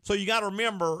 Right. So you got to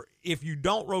remember, if you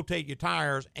don't rotate your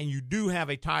tires and you do have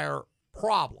a tire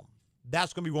problem,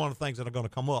 that's going to be one of the things that are going to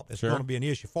come up. It's going to be an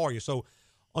issue for you. So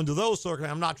under those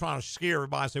circumstances, I'm not trying to scare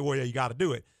everybody and say, well, yeah, you got to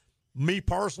do it. Me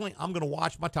personally, I'm going to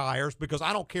watch my tires because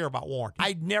I don't care about warranty.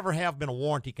 I never have been a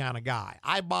warranty kind of guy.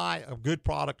 I buy a good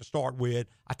product to start with.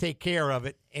 I take care of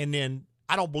it, and then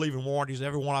I don't believe in warranties.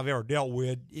 Everyone I've ever dealt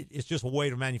with, it's just a way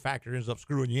the manufacturer ends up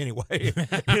screwing you anyway.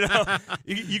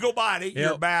 You go buy an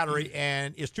 8-year battery,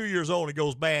 and it's 2 years old and it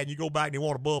goes bad, and you go back and you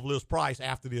want above list price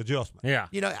after the adjustment. Yeah.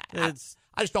 I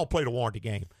just don't play the warranty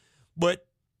game. But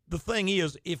the thing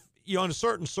is, if under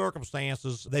certain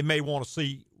circumstances, they may want to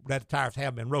see that the tires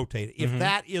have been rotated. If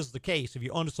that is the case, if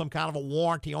you're under some kind of a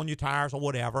warranty on your tires or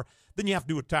whatever, then you have to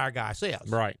do what the tire guy says.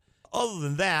 Right. Other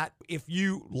than that, if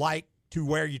you like to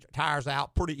wear your tires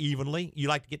out pretty evenly, you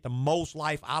like to get the most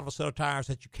life out of a set of tires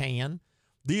that you can,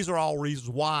 These are all reasons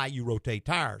why you rotate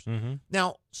tires. Mm-hmm.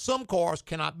 Now, some cars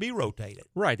cannot be rotated.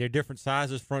 Right. They're different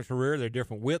sizes front to rear. They're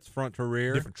different widths front to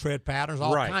rear. Different tread patterns,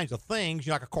 all kinds of things.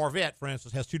 Like a Corvette, for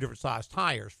instance, has 2 different size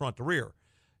tires front to rear.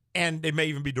 And they may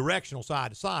even be directional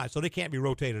side to side, so they can't be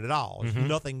rotated at all. There's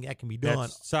nothing that can be done.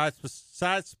 That's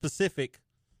size-specific,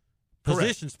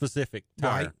 position-specific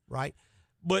tire. Right.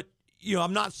 But,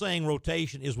 I'm not saying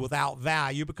rotation is without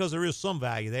value because there is some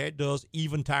value there. It does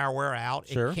even tire wear out.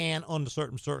 Sure. It can, under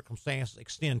certain circumstances,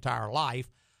 extend tire life.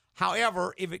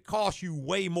 However, if it costs you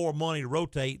way more money to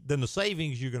rotate than the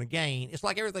savings you're going to gain, it's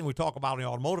like everything we talk about in the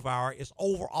automotive hour, it's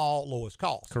overall lowest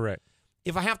cost. Correct.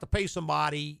 If I have to pay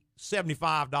somebody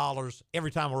 $75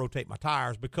 every time I rotate my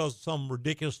tires because of some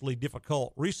ridiculously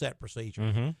difficult reset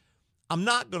procedure, I'm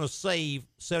not going to save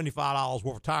 $75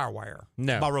 worth of tire wear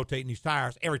by rotating these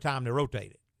tires every time they're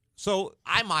rotated. So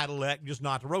I might elect just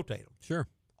not to rotate them. Sure.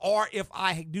 Or if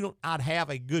I'd have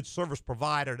a good service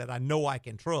provider that I know I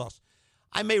can trust,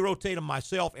 I may rotate them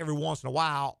myself every once in a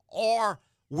while, or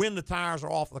when the tires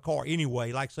are off the car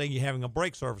anyway, like say you're having a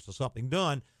brake service or something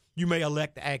done, you may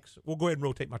elect to we'll go ahead and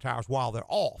rotate my tires while they're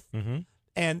off. Mm-hmm.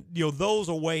 And, those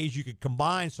are ways you could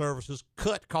combine services,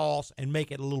 cut costs, and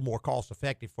make it a little more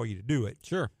cost-effective for you to do it.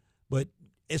 Sure. But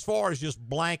as far as just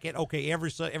blanket, okay, every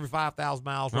 5,000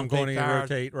 miles, I'm going to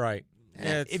rotate, right.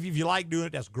 If you like doing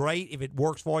it, that's great. If it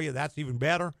works for you, that's even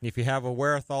better. If you have a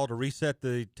wherewithal to reset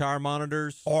the tire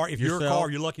monitors, or if yourself, your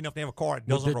car, you're lucky enough to have a car that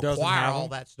doesn't require all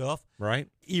that stuff, right?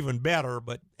 Even better.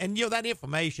 But that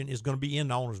information is going to be in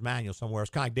the owner's manual somewhere. It's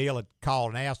kind of Dale had called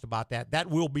and asked about that. That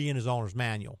will be in his owner's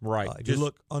manual, right? If you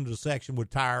look under the section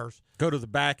with tires, go to the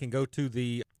back and go to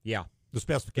the the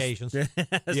specifications.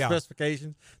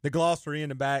 Specifications. The glossary in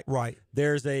the back. Right.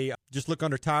 There's just look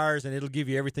under tires, and it'll give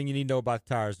you everything you need to know about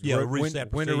the tires. Yeah, when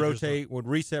to rotate, what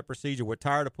reset procedure, what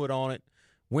tire to put on it,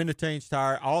 when to change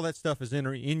tire. All that stuff is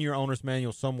in your owner's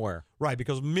manual somewhere. Right,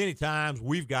 because many times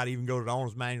we've got to even go to the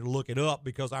owner's manual to look it up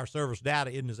because our service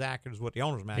data isn't as accurate as what the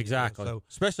owner's manual exactly. is. So,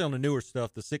 especially on the newer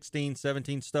stuff, the 16,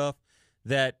 17 stuff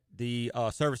that the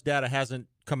service data hasn't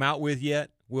come out with yet.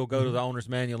 We'll go to the owner's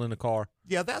manual in the car.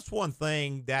 Yeah, that's one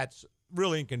thing that's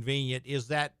really inconvenient is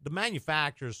that the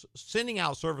manufacturers sending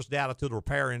out service data to the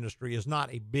repair industry is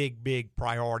not a big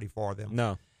priority for them.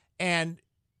 No. And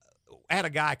I had a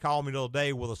guy call me the other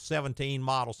day with a 17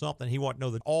 model something. He wanted to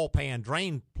know the oil pan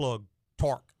drain plug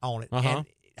torque on it. And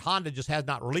Honda just has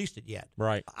not released it yet.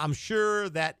 Right. I'm sure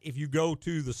that if you go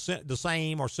to the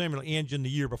same or similar engine the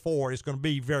year before, it's going to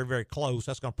be very, very close.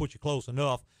 That's going to put you close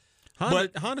enough.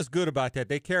 Honda's good about that.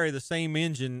 They carry the same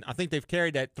engine. I think they've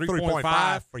carried that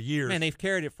 3.5 for years. Man, they've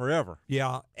carried it forever.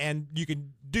 Yeah, and you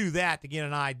can do that to get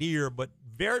an idea, but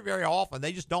very, very often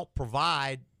they just don't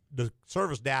provide the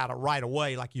service data right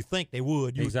away like you think they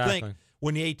would. You would think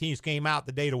when the 18s came out,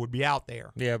 the data would be out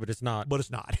there. Yeah, but it's not. But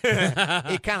it's not.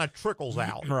 It kind of trickles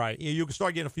out. Right. You can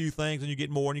start getting a few things, and you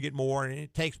get more, and you get more, and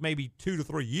it takes maybe 2 to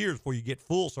 3 years before you get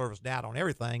full service data on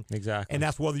everything. Exactly. And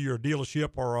that's whether you're a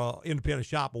dealership or an independent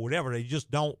shop or whatever. They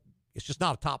just don't. It's just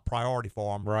not a top priority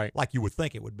for them, right? Like you would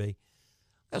think it would be.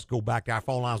 Let's go back to our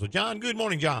phone lines with John. Good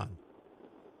morning, John.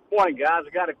 Morning, guys. I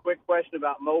got a quick question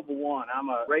about Mobil 1. I'm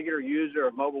a regular user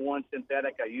of Mobil 1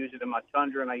 Synthetic. I use it in my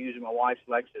Tundra, and I use it in my wife's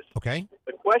Lexus. Okay.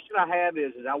 The question I have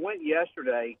is I went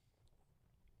yesterday,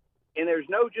 and there's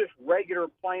no just regular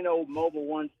plain old Mobil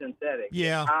 1 Synthetic.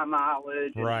 Yeah. High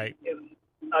mileage. Right.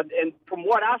 And from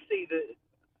what I see,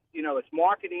 it's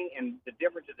marketing and the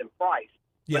differences in price.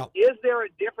 Yeah. But is there a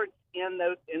difference in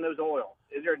those oils?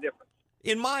 Is there a difference?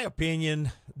 In my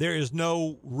opinion, there is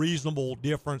no reasonable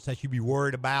difference that you'd be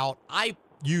worried about. I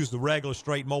use the regular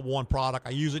straight Mobil 1 product.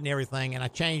 I use it in everything, and I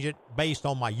change it based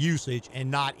on my usage and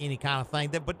not any kind of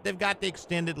thing. But they've got the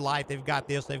extended life. They've got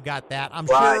this. They've got that. I'm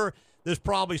sure there's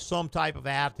probably some type of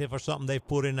additive or something they've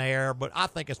put in there, but I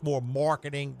think it's more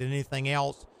marketing than anything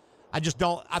else. I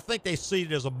think they see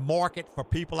it as a market for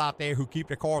people out there who keep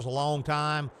their cars a long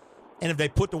time, and if they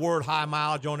put the word high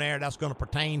mileage on there, that's going to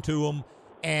pertain to them.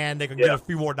 And they can get a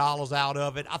few more dollars out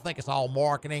of it. I think it's all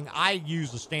marketing. I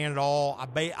use the standard oil.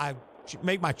 I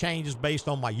make my changes based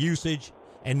on my usage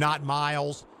and not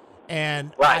miles.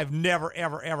 And I've never,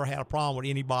 ever had a problem with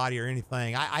anybody or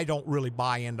anything. I don't really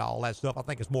buy into all that stuff. I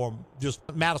think it's more just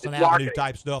Madison Avenue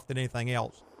type stuff than anything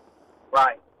else.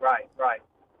 Right.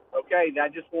 Okay, I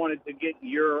just wanted to get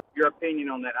your opinion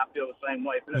on that. I feel the same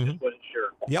way, but I just wasn't sure.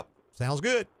 Yep, sounds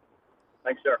good.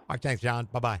 Thanks, sir. All right, thanks, John.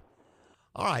 Bye-bye.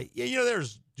 All right. Yeah,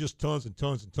 there's just tons and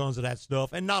tons and tons of that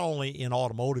stuff. And not only in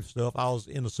automotive stuff. I was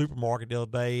in the supermarket the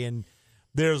other day, and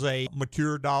There's a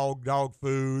mature dog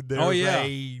food.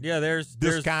 There's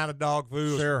there's kind of dog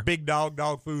food. Sure. Big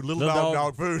dog food. Little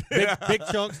dog food. big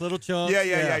chunks, little chunks.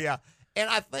 Yeah. And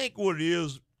I think what it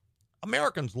is,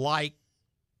 Americans like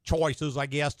choices, I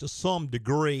guess, to some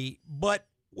degree. But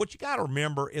what you got to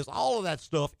remember is all of that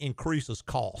stuff increases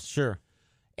cost. Sure.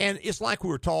 And it's like we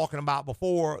were talking about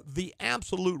before, the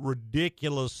absolute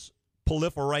ridiculous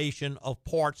proliferation of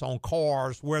parts on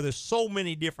cars where there's so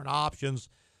many different options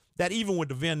that even with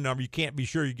the VIN number, you can't be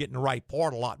sure you're getting the right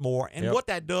part a lot more. And what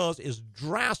that does is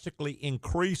drastically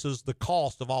increases the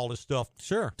cost of all this stuff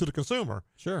to the consumer.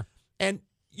 Sure. And,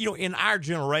 in our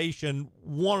generation,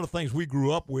 one of the things we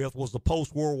grew up with was the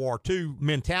post-World War II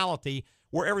mentality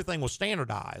where everything was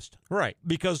standardized. Right.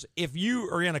 Because if you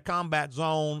are in a combat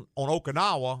zone on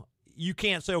Okinawa, you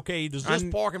can't say, okay, does this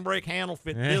parking brake handle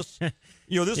fit this?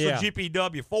 This is a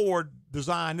GPW Ford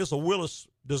design. This is a Willis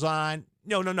design.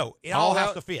 No. It all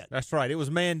has to fit. That's right. It was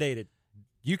mandated.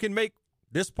 You can make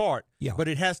this part, but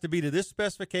it has to be to this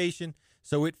specification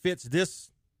so it fits this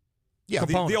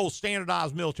component. The old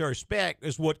standardized military spec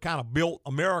is what kind of built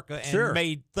America and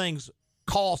made things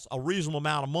cost a reasonable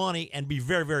amount of money and be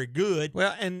very, very good.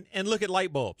 Well, and look at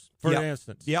light bulbs, for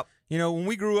instance. Yep. When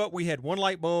we grew up, we had one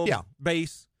light bulb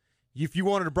base. If you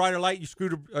wanted a brighter light, you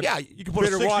screwed you can put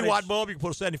a 60-watt bulb, you can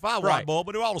put a 75-watt bulb,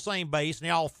 but they're all the same base, and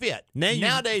they all fit.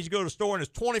 Nowadays, you go to the store, and there's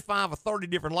 25 or 30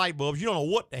 different light bulbs. You don't know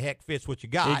what the heck fits what you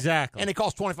got. Exactly. And they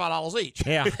cost $25 each.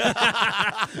 Yeah.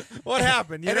 What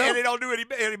happened? And they don't do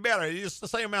any better. It's the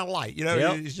same amount of light.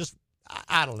 It's just,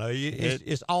 I don't know.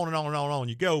 It's on and on and on and on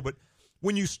you go. But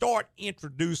when you start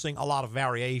introducing a lot of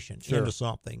variation into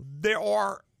something, there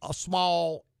are a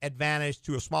small advantage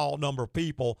to a small number of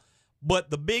people.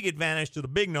 But the big advantage to the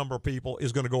big number of people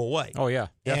is going to go away. Oh, yeah,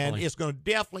 definitely. And it's going to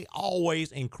definitely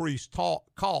always increase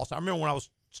cost. I remember when I was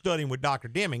studying with Dr.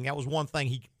 Deming, that was one thing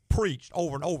he preached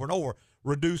over and over and over,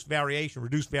 reduce variation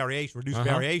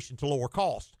to lower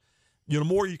cost. The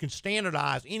more you can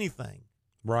standardize anything,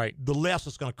 the less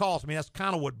it's going to cost. I mean, that's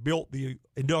kind of what built the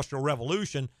Industrial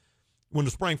Revolution when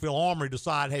the Springfield Armory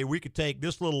decided, hey, we could take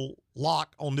this little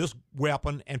lock on this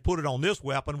weapon and put it on this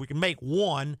weapon. We can make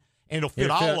one, and it'll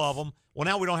fit all of them. Well,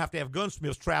 now we don't have to have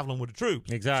gunsmiths traveling with the troops.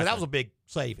 Exactly. So that was a big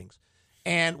savings.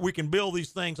 And we can build these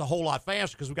things a whole lot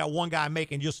faster because we got one guy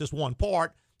making just this one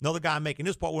part, another guy making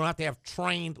this part. We don't have to have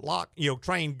trained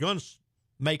guns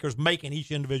makers making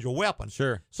each individual weapon.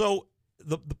 Sure. So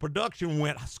the production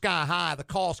went sky high. The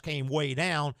cost came way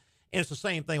down. And it's the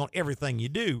same thing on everything you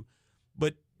do.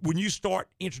 But when you start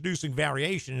introducing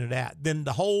variation into that, then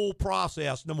the whole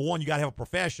process, number one, you got to have a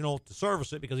professional to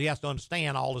service it because he has to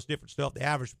understand all this different stuff. The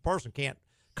average person can't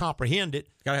comprehend it.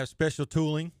 Got to have special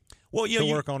tooling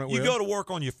to work on it with. You go to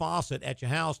work on your faucet at your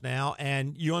house now,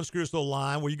 and you unscrew this little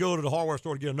line where you go to the hardware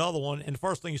store to get another one, and the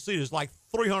first thing you see is like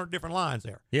 300 different lines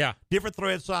there. Yeah. Different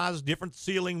thread sizes, different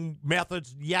sealing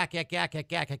methods, yak,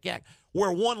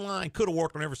 where one line could have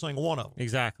worked on every single one of them.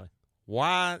 Exactly.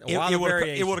 Why it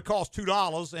would have cost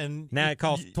 $2, and now it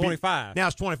costs $25. Now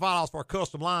it's $25 for a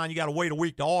custom line. You got to wait a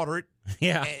week to order it.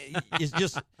 Yeah, it's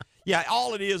just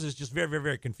all it is just very, very,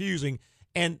 very confusing,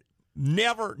 and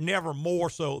never more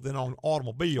so than on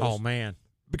automobiles. Oh man,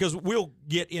 because we'll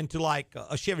get into like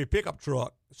a Chevy pickup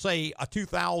truck, say a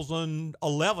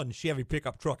 2011 Chevy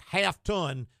pickup truck,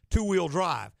 half-ton, two-wheel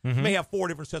drive, may have 4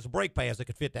 different sets of brake pads that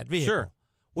could fit that vehicle. Sure.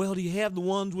 Well, do you have the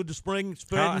ones with the spreading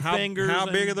fingers? How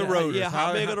big are the rotors?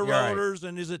 How big are the rotors?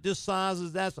 And is it this size?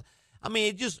 Is that? I mean,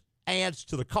 it just adds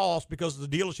to the cost because the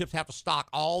dealerships have to stock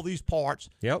all these parts.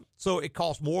 Yep. So it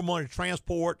costs more money to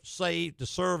transport, save, to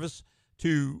service,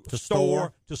 to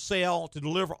store, to sell, to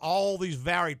deliver all these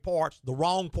varied parts. The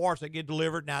wrong parts that get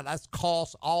delivered, now that's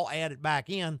costs all added back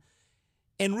in.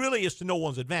 And really, it's to no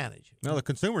one's advantage. No, the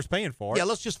consumer's paying for it. Yeah,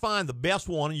 let's just find the best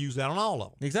one and use that on all of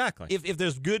them. Exactly. If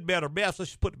there's good, better, best, let's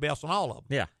just put the best on all of them.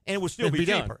 Yeah. And it would still be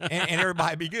cheaper. and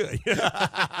everybody be good.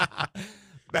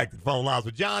 Back to the phone lines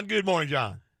with John. Good morning,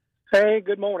 John. Hey,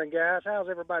 good morning, guys. How's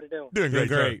everybody doing? Doing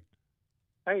great.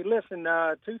 Hey, listen,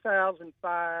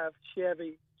 2005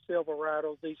 Chevy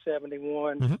Silverado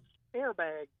Z71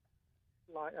 airbag,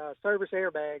 service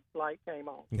airbag light came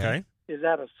on. Okay. Is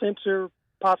that a sensor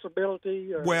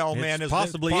possibility? Or? Well, man, it's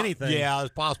possibly anything. Yeah, there's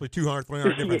possibly 200,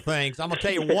 300 different things. I'm going to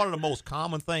tell you one of the most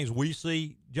common things we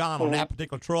see, John, on that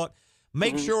particular truck.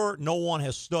 Make sure no one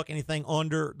has stuck anything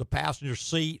under the passenger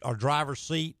seat or driver's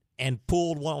seat and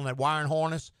pulled one on that wiring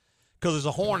harness, because there's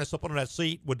a harness up under that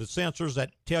seat with the sensors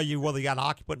that tell you whether you got an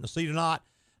occupant in the seat or not.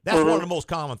 That's one of the most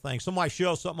common things. Somebody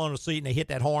shoves something on the seat and they hit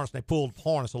that harness and they pull the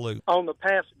harness loose. On the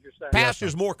passenger side.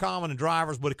 Passenger's more common than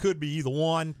drivers, but it could be either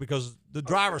one because the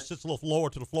driver sits a little lower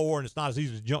to the floor and it's not as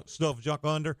easy to stuff junk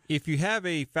under. If you have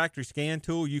a factory scan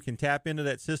tool, you can tap into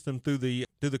that system through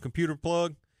the computer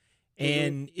plug,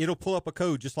 and it'll pull up a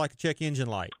code just like a check engine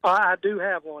light. I do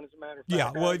have one, as a matter of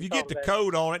fact. Yeah, well, if you get the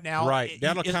code on it now,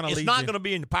 that'll kind of it's not going to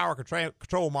be in the power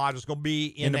control module. It's going to be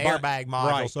in the airbag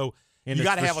module. Right. So you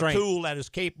got to have a tool that is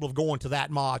capable of going to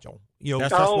that module.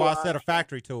 That's why I said a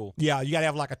factory tool. Yeah, you got to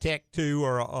have like a Tech 2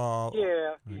 or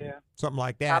something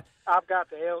like that. I've got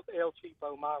the El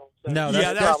Cheapo model. So no,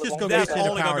 that's just going to that's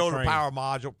only going to go to the power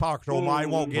control module. It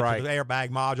won't get to the airbag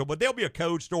module. But there'll be a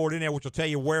code stored in there which will tell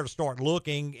you where to start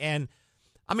looking. And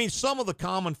I mean, some of the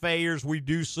common failures we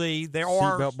do see, there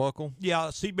are seatbelt buckle. Yeah,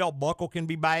 seatbelt buckle can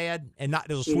be bad, and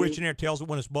there's a switch in there that tells it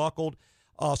when it's buckled.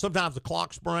 Sometimes the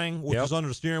clock spring, which is under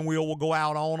the steering wheel, will go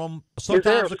out on them.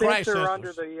 Sometimes the crash sensor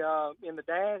under the in the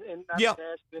dash.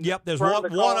 Yep. There's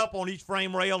one up on each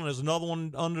frame rail, and there's another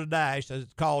one under the dash.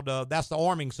 It's called that's the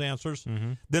arming sensors.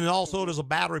 Mm-hmm. Then also there's a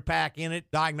battery pack in it,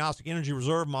 diagnostic energy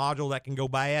reserve module that can go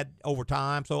bad over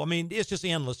time. So I mean, it's just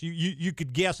endless. You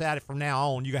could guess at it from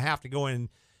now on. You have to go in and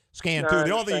scan through.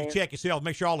 The only thing you can check yourself,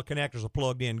 make sure all the connectors are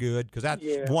plugged in good, because that's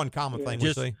one common thing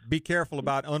we see. Be careful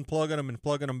about unplugging them and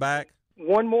plugging them back.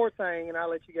 One more thing, and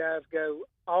I'll let you guys go.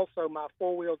 Also, my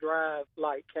four-wheel drive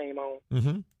light came on.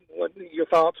 Mm-hmm. What your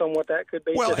thoughts on what that could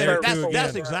be? Well,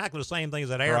 that's exactly the same thing as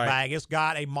that airbag. Right. It's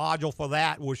got a module for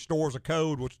that which stores a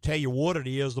code which will tell you what it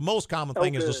is. The most common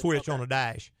thing is the switch on the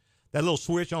dash. That little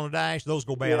switch on the dash, those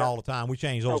go bad all the time. We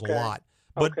change those a lot.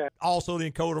 But also the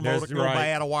encoder motor can go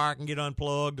bad, a wire can get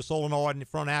unplugged, the solenoid in the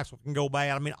front axle can go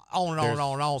bad. I mean, on and on and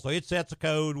on and on. So it sets a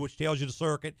code which tells you the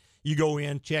circuit. You go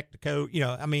in, check the code.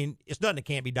 I mean, it's nothing that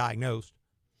can't be diagnosed.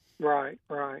 Right.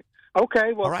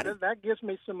 Okay, well, that gives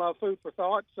me some food for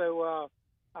thought, so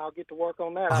I'll get to work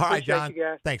on that. I appreciate John. You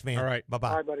guys. Thanks, man. All right. Bye-bye.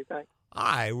 All right, buddy. Thanks. All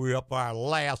right, we're up our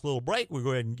last little break. We'll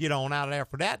go ahead and get on out of there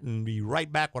for that and be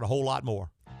right back with a whole lot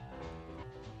more.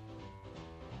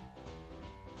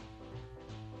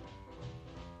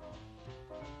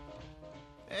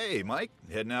 Hey, Mike,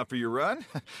 heading out for your run?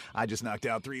 I just knocked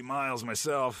out 3 miles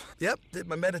myself. Yep, did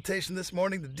my meditation this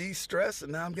morning to de-stress,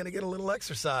 and now I'm going to get a little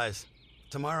exercise.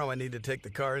 Tomorrow I need to take the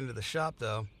car into the shop,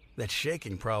 though. That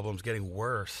shaking problem's getting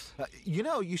worse.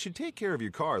 You should take care of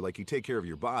your car like you take care of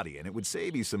your body, and it would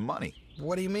save you some money.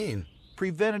 What do you mean?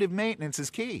 Preventative maintenance is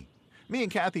key. Me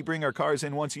and Kathy bring our cars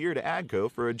in once a year to AGCO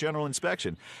for a general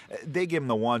inspection. They give them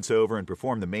the once-over and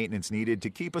perform the maintenance needed to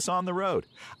keep us on the road.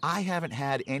 I haven't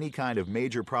had any kind of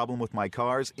major problem with my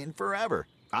cars in forever.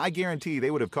 I guarantee they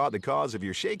would have caught the cause of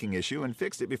your shaking issue and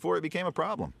fixed it before it became a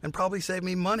problem. And probably saved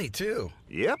me money, too.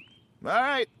 Yep. All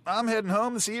right, I'm heading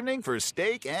home this evening for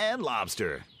steak and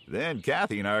lobster. Then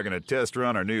Kathy and I are going to test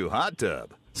run our new hot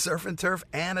tub. Surf and turf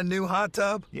and a new hot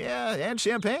tub? Yeah, and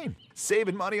champagne.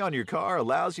 Saving money on your car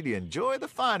allows you to enjoy the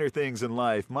finer things in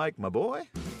life, Mike, my boy.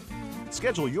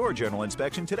 Schedule your general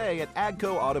inspection today at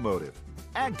AGCO Automotive.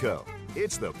 AGCO,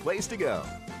 it's the place to go.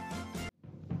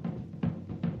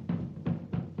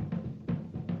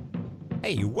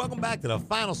 Hey, welcome back to the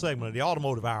final segment of the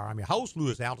Automotive Hour. I'm your host,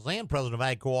 Louis Altazan, president of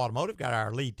AGCO Automotive. Got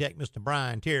our lead tech, Mr.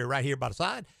 Brian Terry, right here by the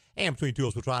side. And between two of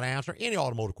us, we'll try to answer any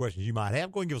automotive questions you might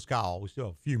have. Go ahead and give us a call. We still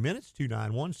have a few minutes,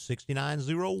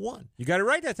 291-6901. You got it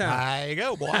right that time. There you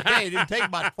go, boy. I tell you, it didn't take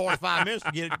about 45 minutes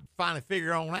to get it finally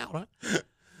figured on out, huh?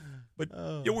 But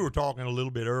we were talking a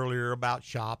little bit earlier about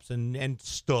shops and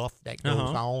stuff that goes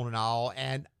on and all.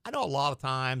 And I know a lot of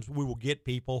times we will get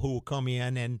people who will come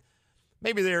in and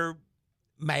maybe they're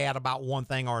mad about one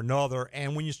thing or another.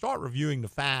 And when you start reviewing the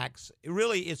facts,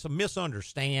 it's a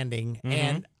misunderstanding.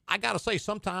 And I got to say,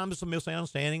 sometimes it's a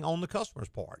misunderstanding on the customer's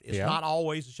part. It's not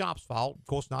always the shop's fault. Of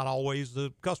course, not always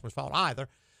the customer's fault either.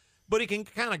 But it can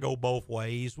kind of go both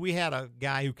ways. We had a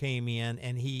guy who came in,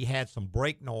 and he had some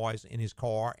brake noise in his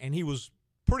car, and he was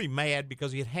pretty mad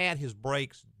because he had had his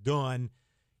brakes done,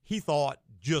 he thought,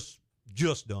 just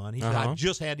done. He said, I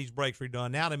just had these brakes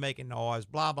redone. Now they're making noise,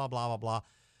 blah, blah, blah, blah, blah.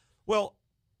 Well,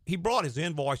 he brought his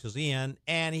invoices in,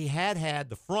 and he had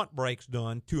the front brakes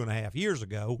done 2.5 years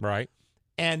ago. Right.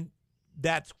 And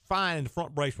that's fine, and the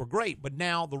front brakes were great, but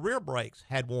now the rear brakes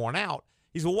had worn out.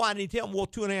 He said, well, why didn't he tell him? Well,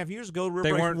 2.5 years ago, the rear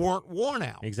brakes weren't worn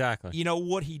out. Exactly. You know,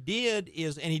 what he did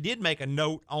is, and he did make a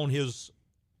note on his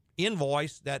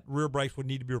invoice that rear brakes would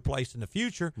need to be replaced in the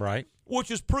future. Right.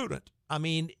 Which is prudent. I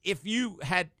mean,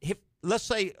 let's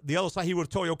say the other side, he would have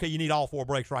told you, okay, you need all 4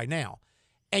 brakes right now.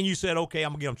 And you said, okay,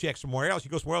 I'm going to get them checked somewhere else.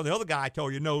 You go somewhere else. The other guy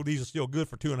told you, no, these are still good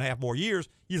for 2.5 more years.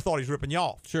 You thought he was ripping you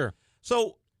off. Sure.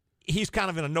 So he's kind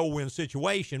of in a no-win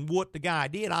situation. What the guy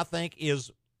did, I think,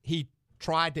 is he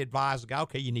tried to advise the guy,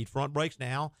 okay, you need front brakes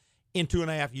now. In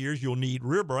 2.5 years, you'll need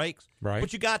rear brakes. Right.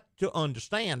 But you got to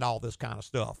understand all this kind of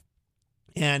stuff.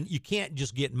 And you can't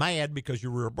just get mad because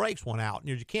your rear brakes went out.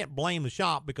 You can't blame the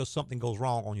shop because something goes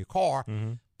wrong on your car,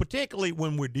 particularly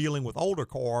when we're dealing with older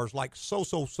cars like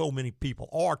so many people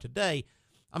are today.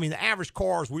 I mean, the average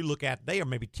cars we look at today are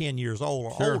maybe 10 years old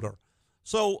or older.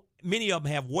 So many of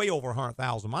them have way over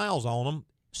 100,000 miles on them.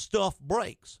 Stuff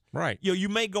breaks. Right. You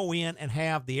may go in and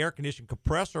have the air conditioning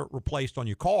compressor replaced on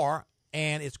your car,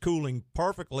 and it's cooling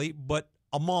perfectly, but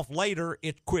a month later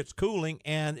it quits cooling,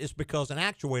 and it's because an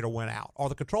actuator went out or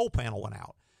the control panel went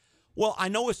out. Well, I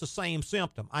know it's the same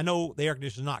symptom. I know the air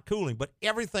conditioner is not cooling, but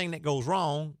everything that goes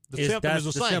wrong, the symptom is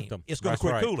the same. Symptom. It's going to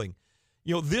quit cooling.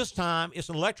 This time it's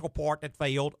an electrical part that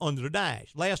failed under the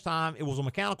dash. Last time it was a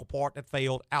mechanical part that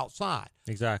failed outside.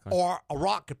 Exactly. Or a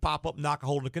rock could pop up and knock a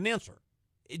hole in the condenser.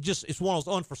 It's one of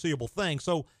those unforeseeable things.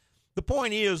 So the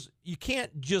point is, you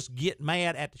can't just get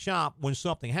mad at the shop when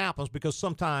something happens, because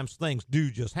sometimes things do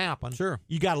just happen. Sure.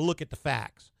 You got to look at the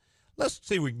facts. Let's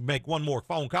see if we can make one more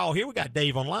phone call here. We got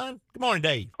Dave online. Good morning,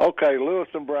 Dave. Okay, Lewis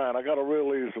and Brian, I got a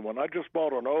real easy one. I just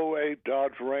bought an 08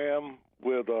 Dodge Ram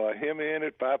with a Hemi in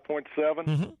it,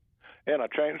 5.7, and I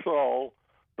changed the oil.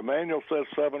 The manual says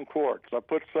 7 quarts. I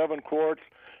put 7 quarts,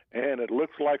 and it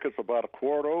looks like it's about a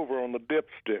quart over on the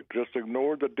dipstick. Just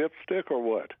ignore the dipstick or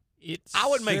what? I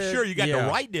would make sure you got the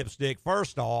right dipstick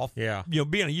first off. Yeah.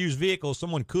 Being a used vehicle,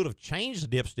 someone could have changed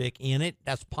the dipstick in it.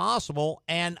 That's possible.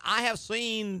 And I have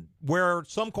seen where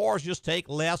some cars just take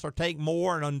less or take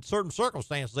more, and in certain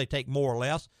circumstances they take more or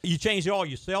less. You change the oil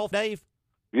yourself, Dave?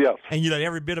 Yes. And you let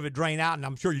every bit of it drain out, and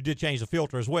I'm sure you did change the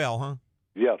filter as well, huh?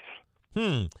 Yes.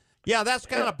 Yeah, that's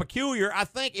kind of peculiar. I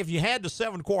think if you had the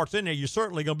 7 quarts in there, you're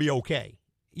certainly going to be okay.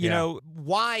 You know,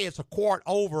 why it's a quart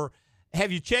over. Have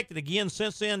you checked it again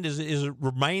since then? Is it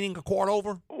remaining a quart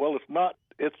over? Well, it's not.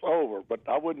 It's over, but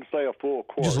I wouldn't say a full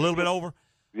quart. Just a little bit over?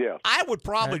 Yes. I would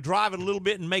probably drive it a little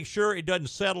bit and make sure it doesn't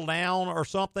settle down or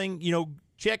something.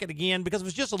 Check it again, because if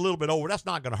it's just a little bit over, that's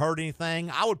not going to hurt anything.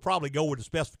 I would probably go with the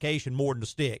specification more than the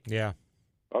stick. Yeah.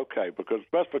 Okay, because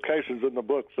specifications in the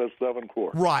book says 7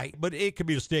 quarts. Right, but it could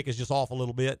be the stick is just off a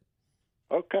little bit.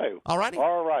 Okay. All righty.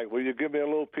 All right. Will you give me a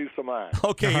little peace of mind?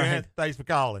 Okay, man. Thanks for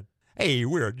calling. Hey,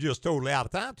 we're just totally out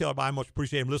of time. Tell everybody how much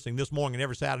appreciate them listening this morning and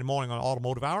every Saturday morning on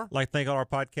Automotive Hour. I'd like to thank all our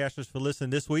podcasters for listening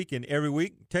this week and every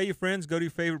week. Tell your friends, go to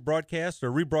your favorite broadcast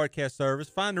or rebroadcast service,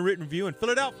 find a written review, and fill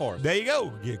it out for us. There you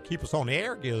go. Keep us on the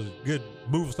air.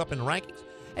 Move us up in the rankings.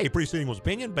 Hey, appreciating one's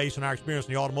opinion based on our experience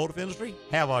in the automotive industry.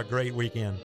 Have a great weekend.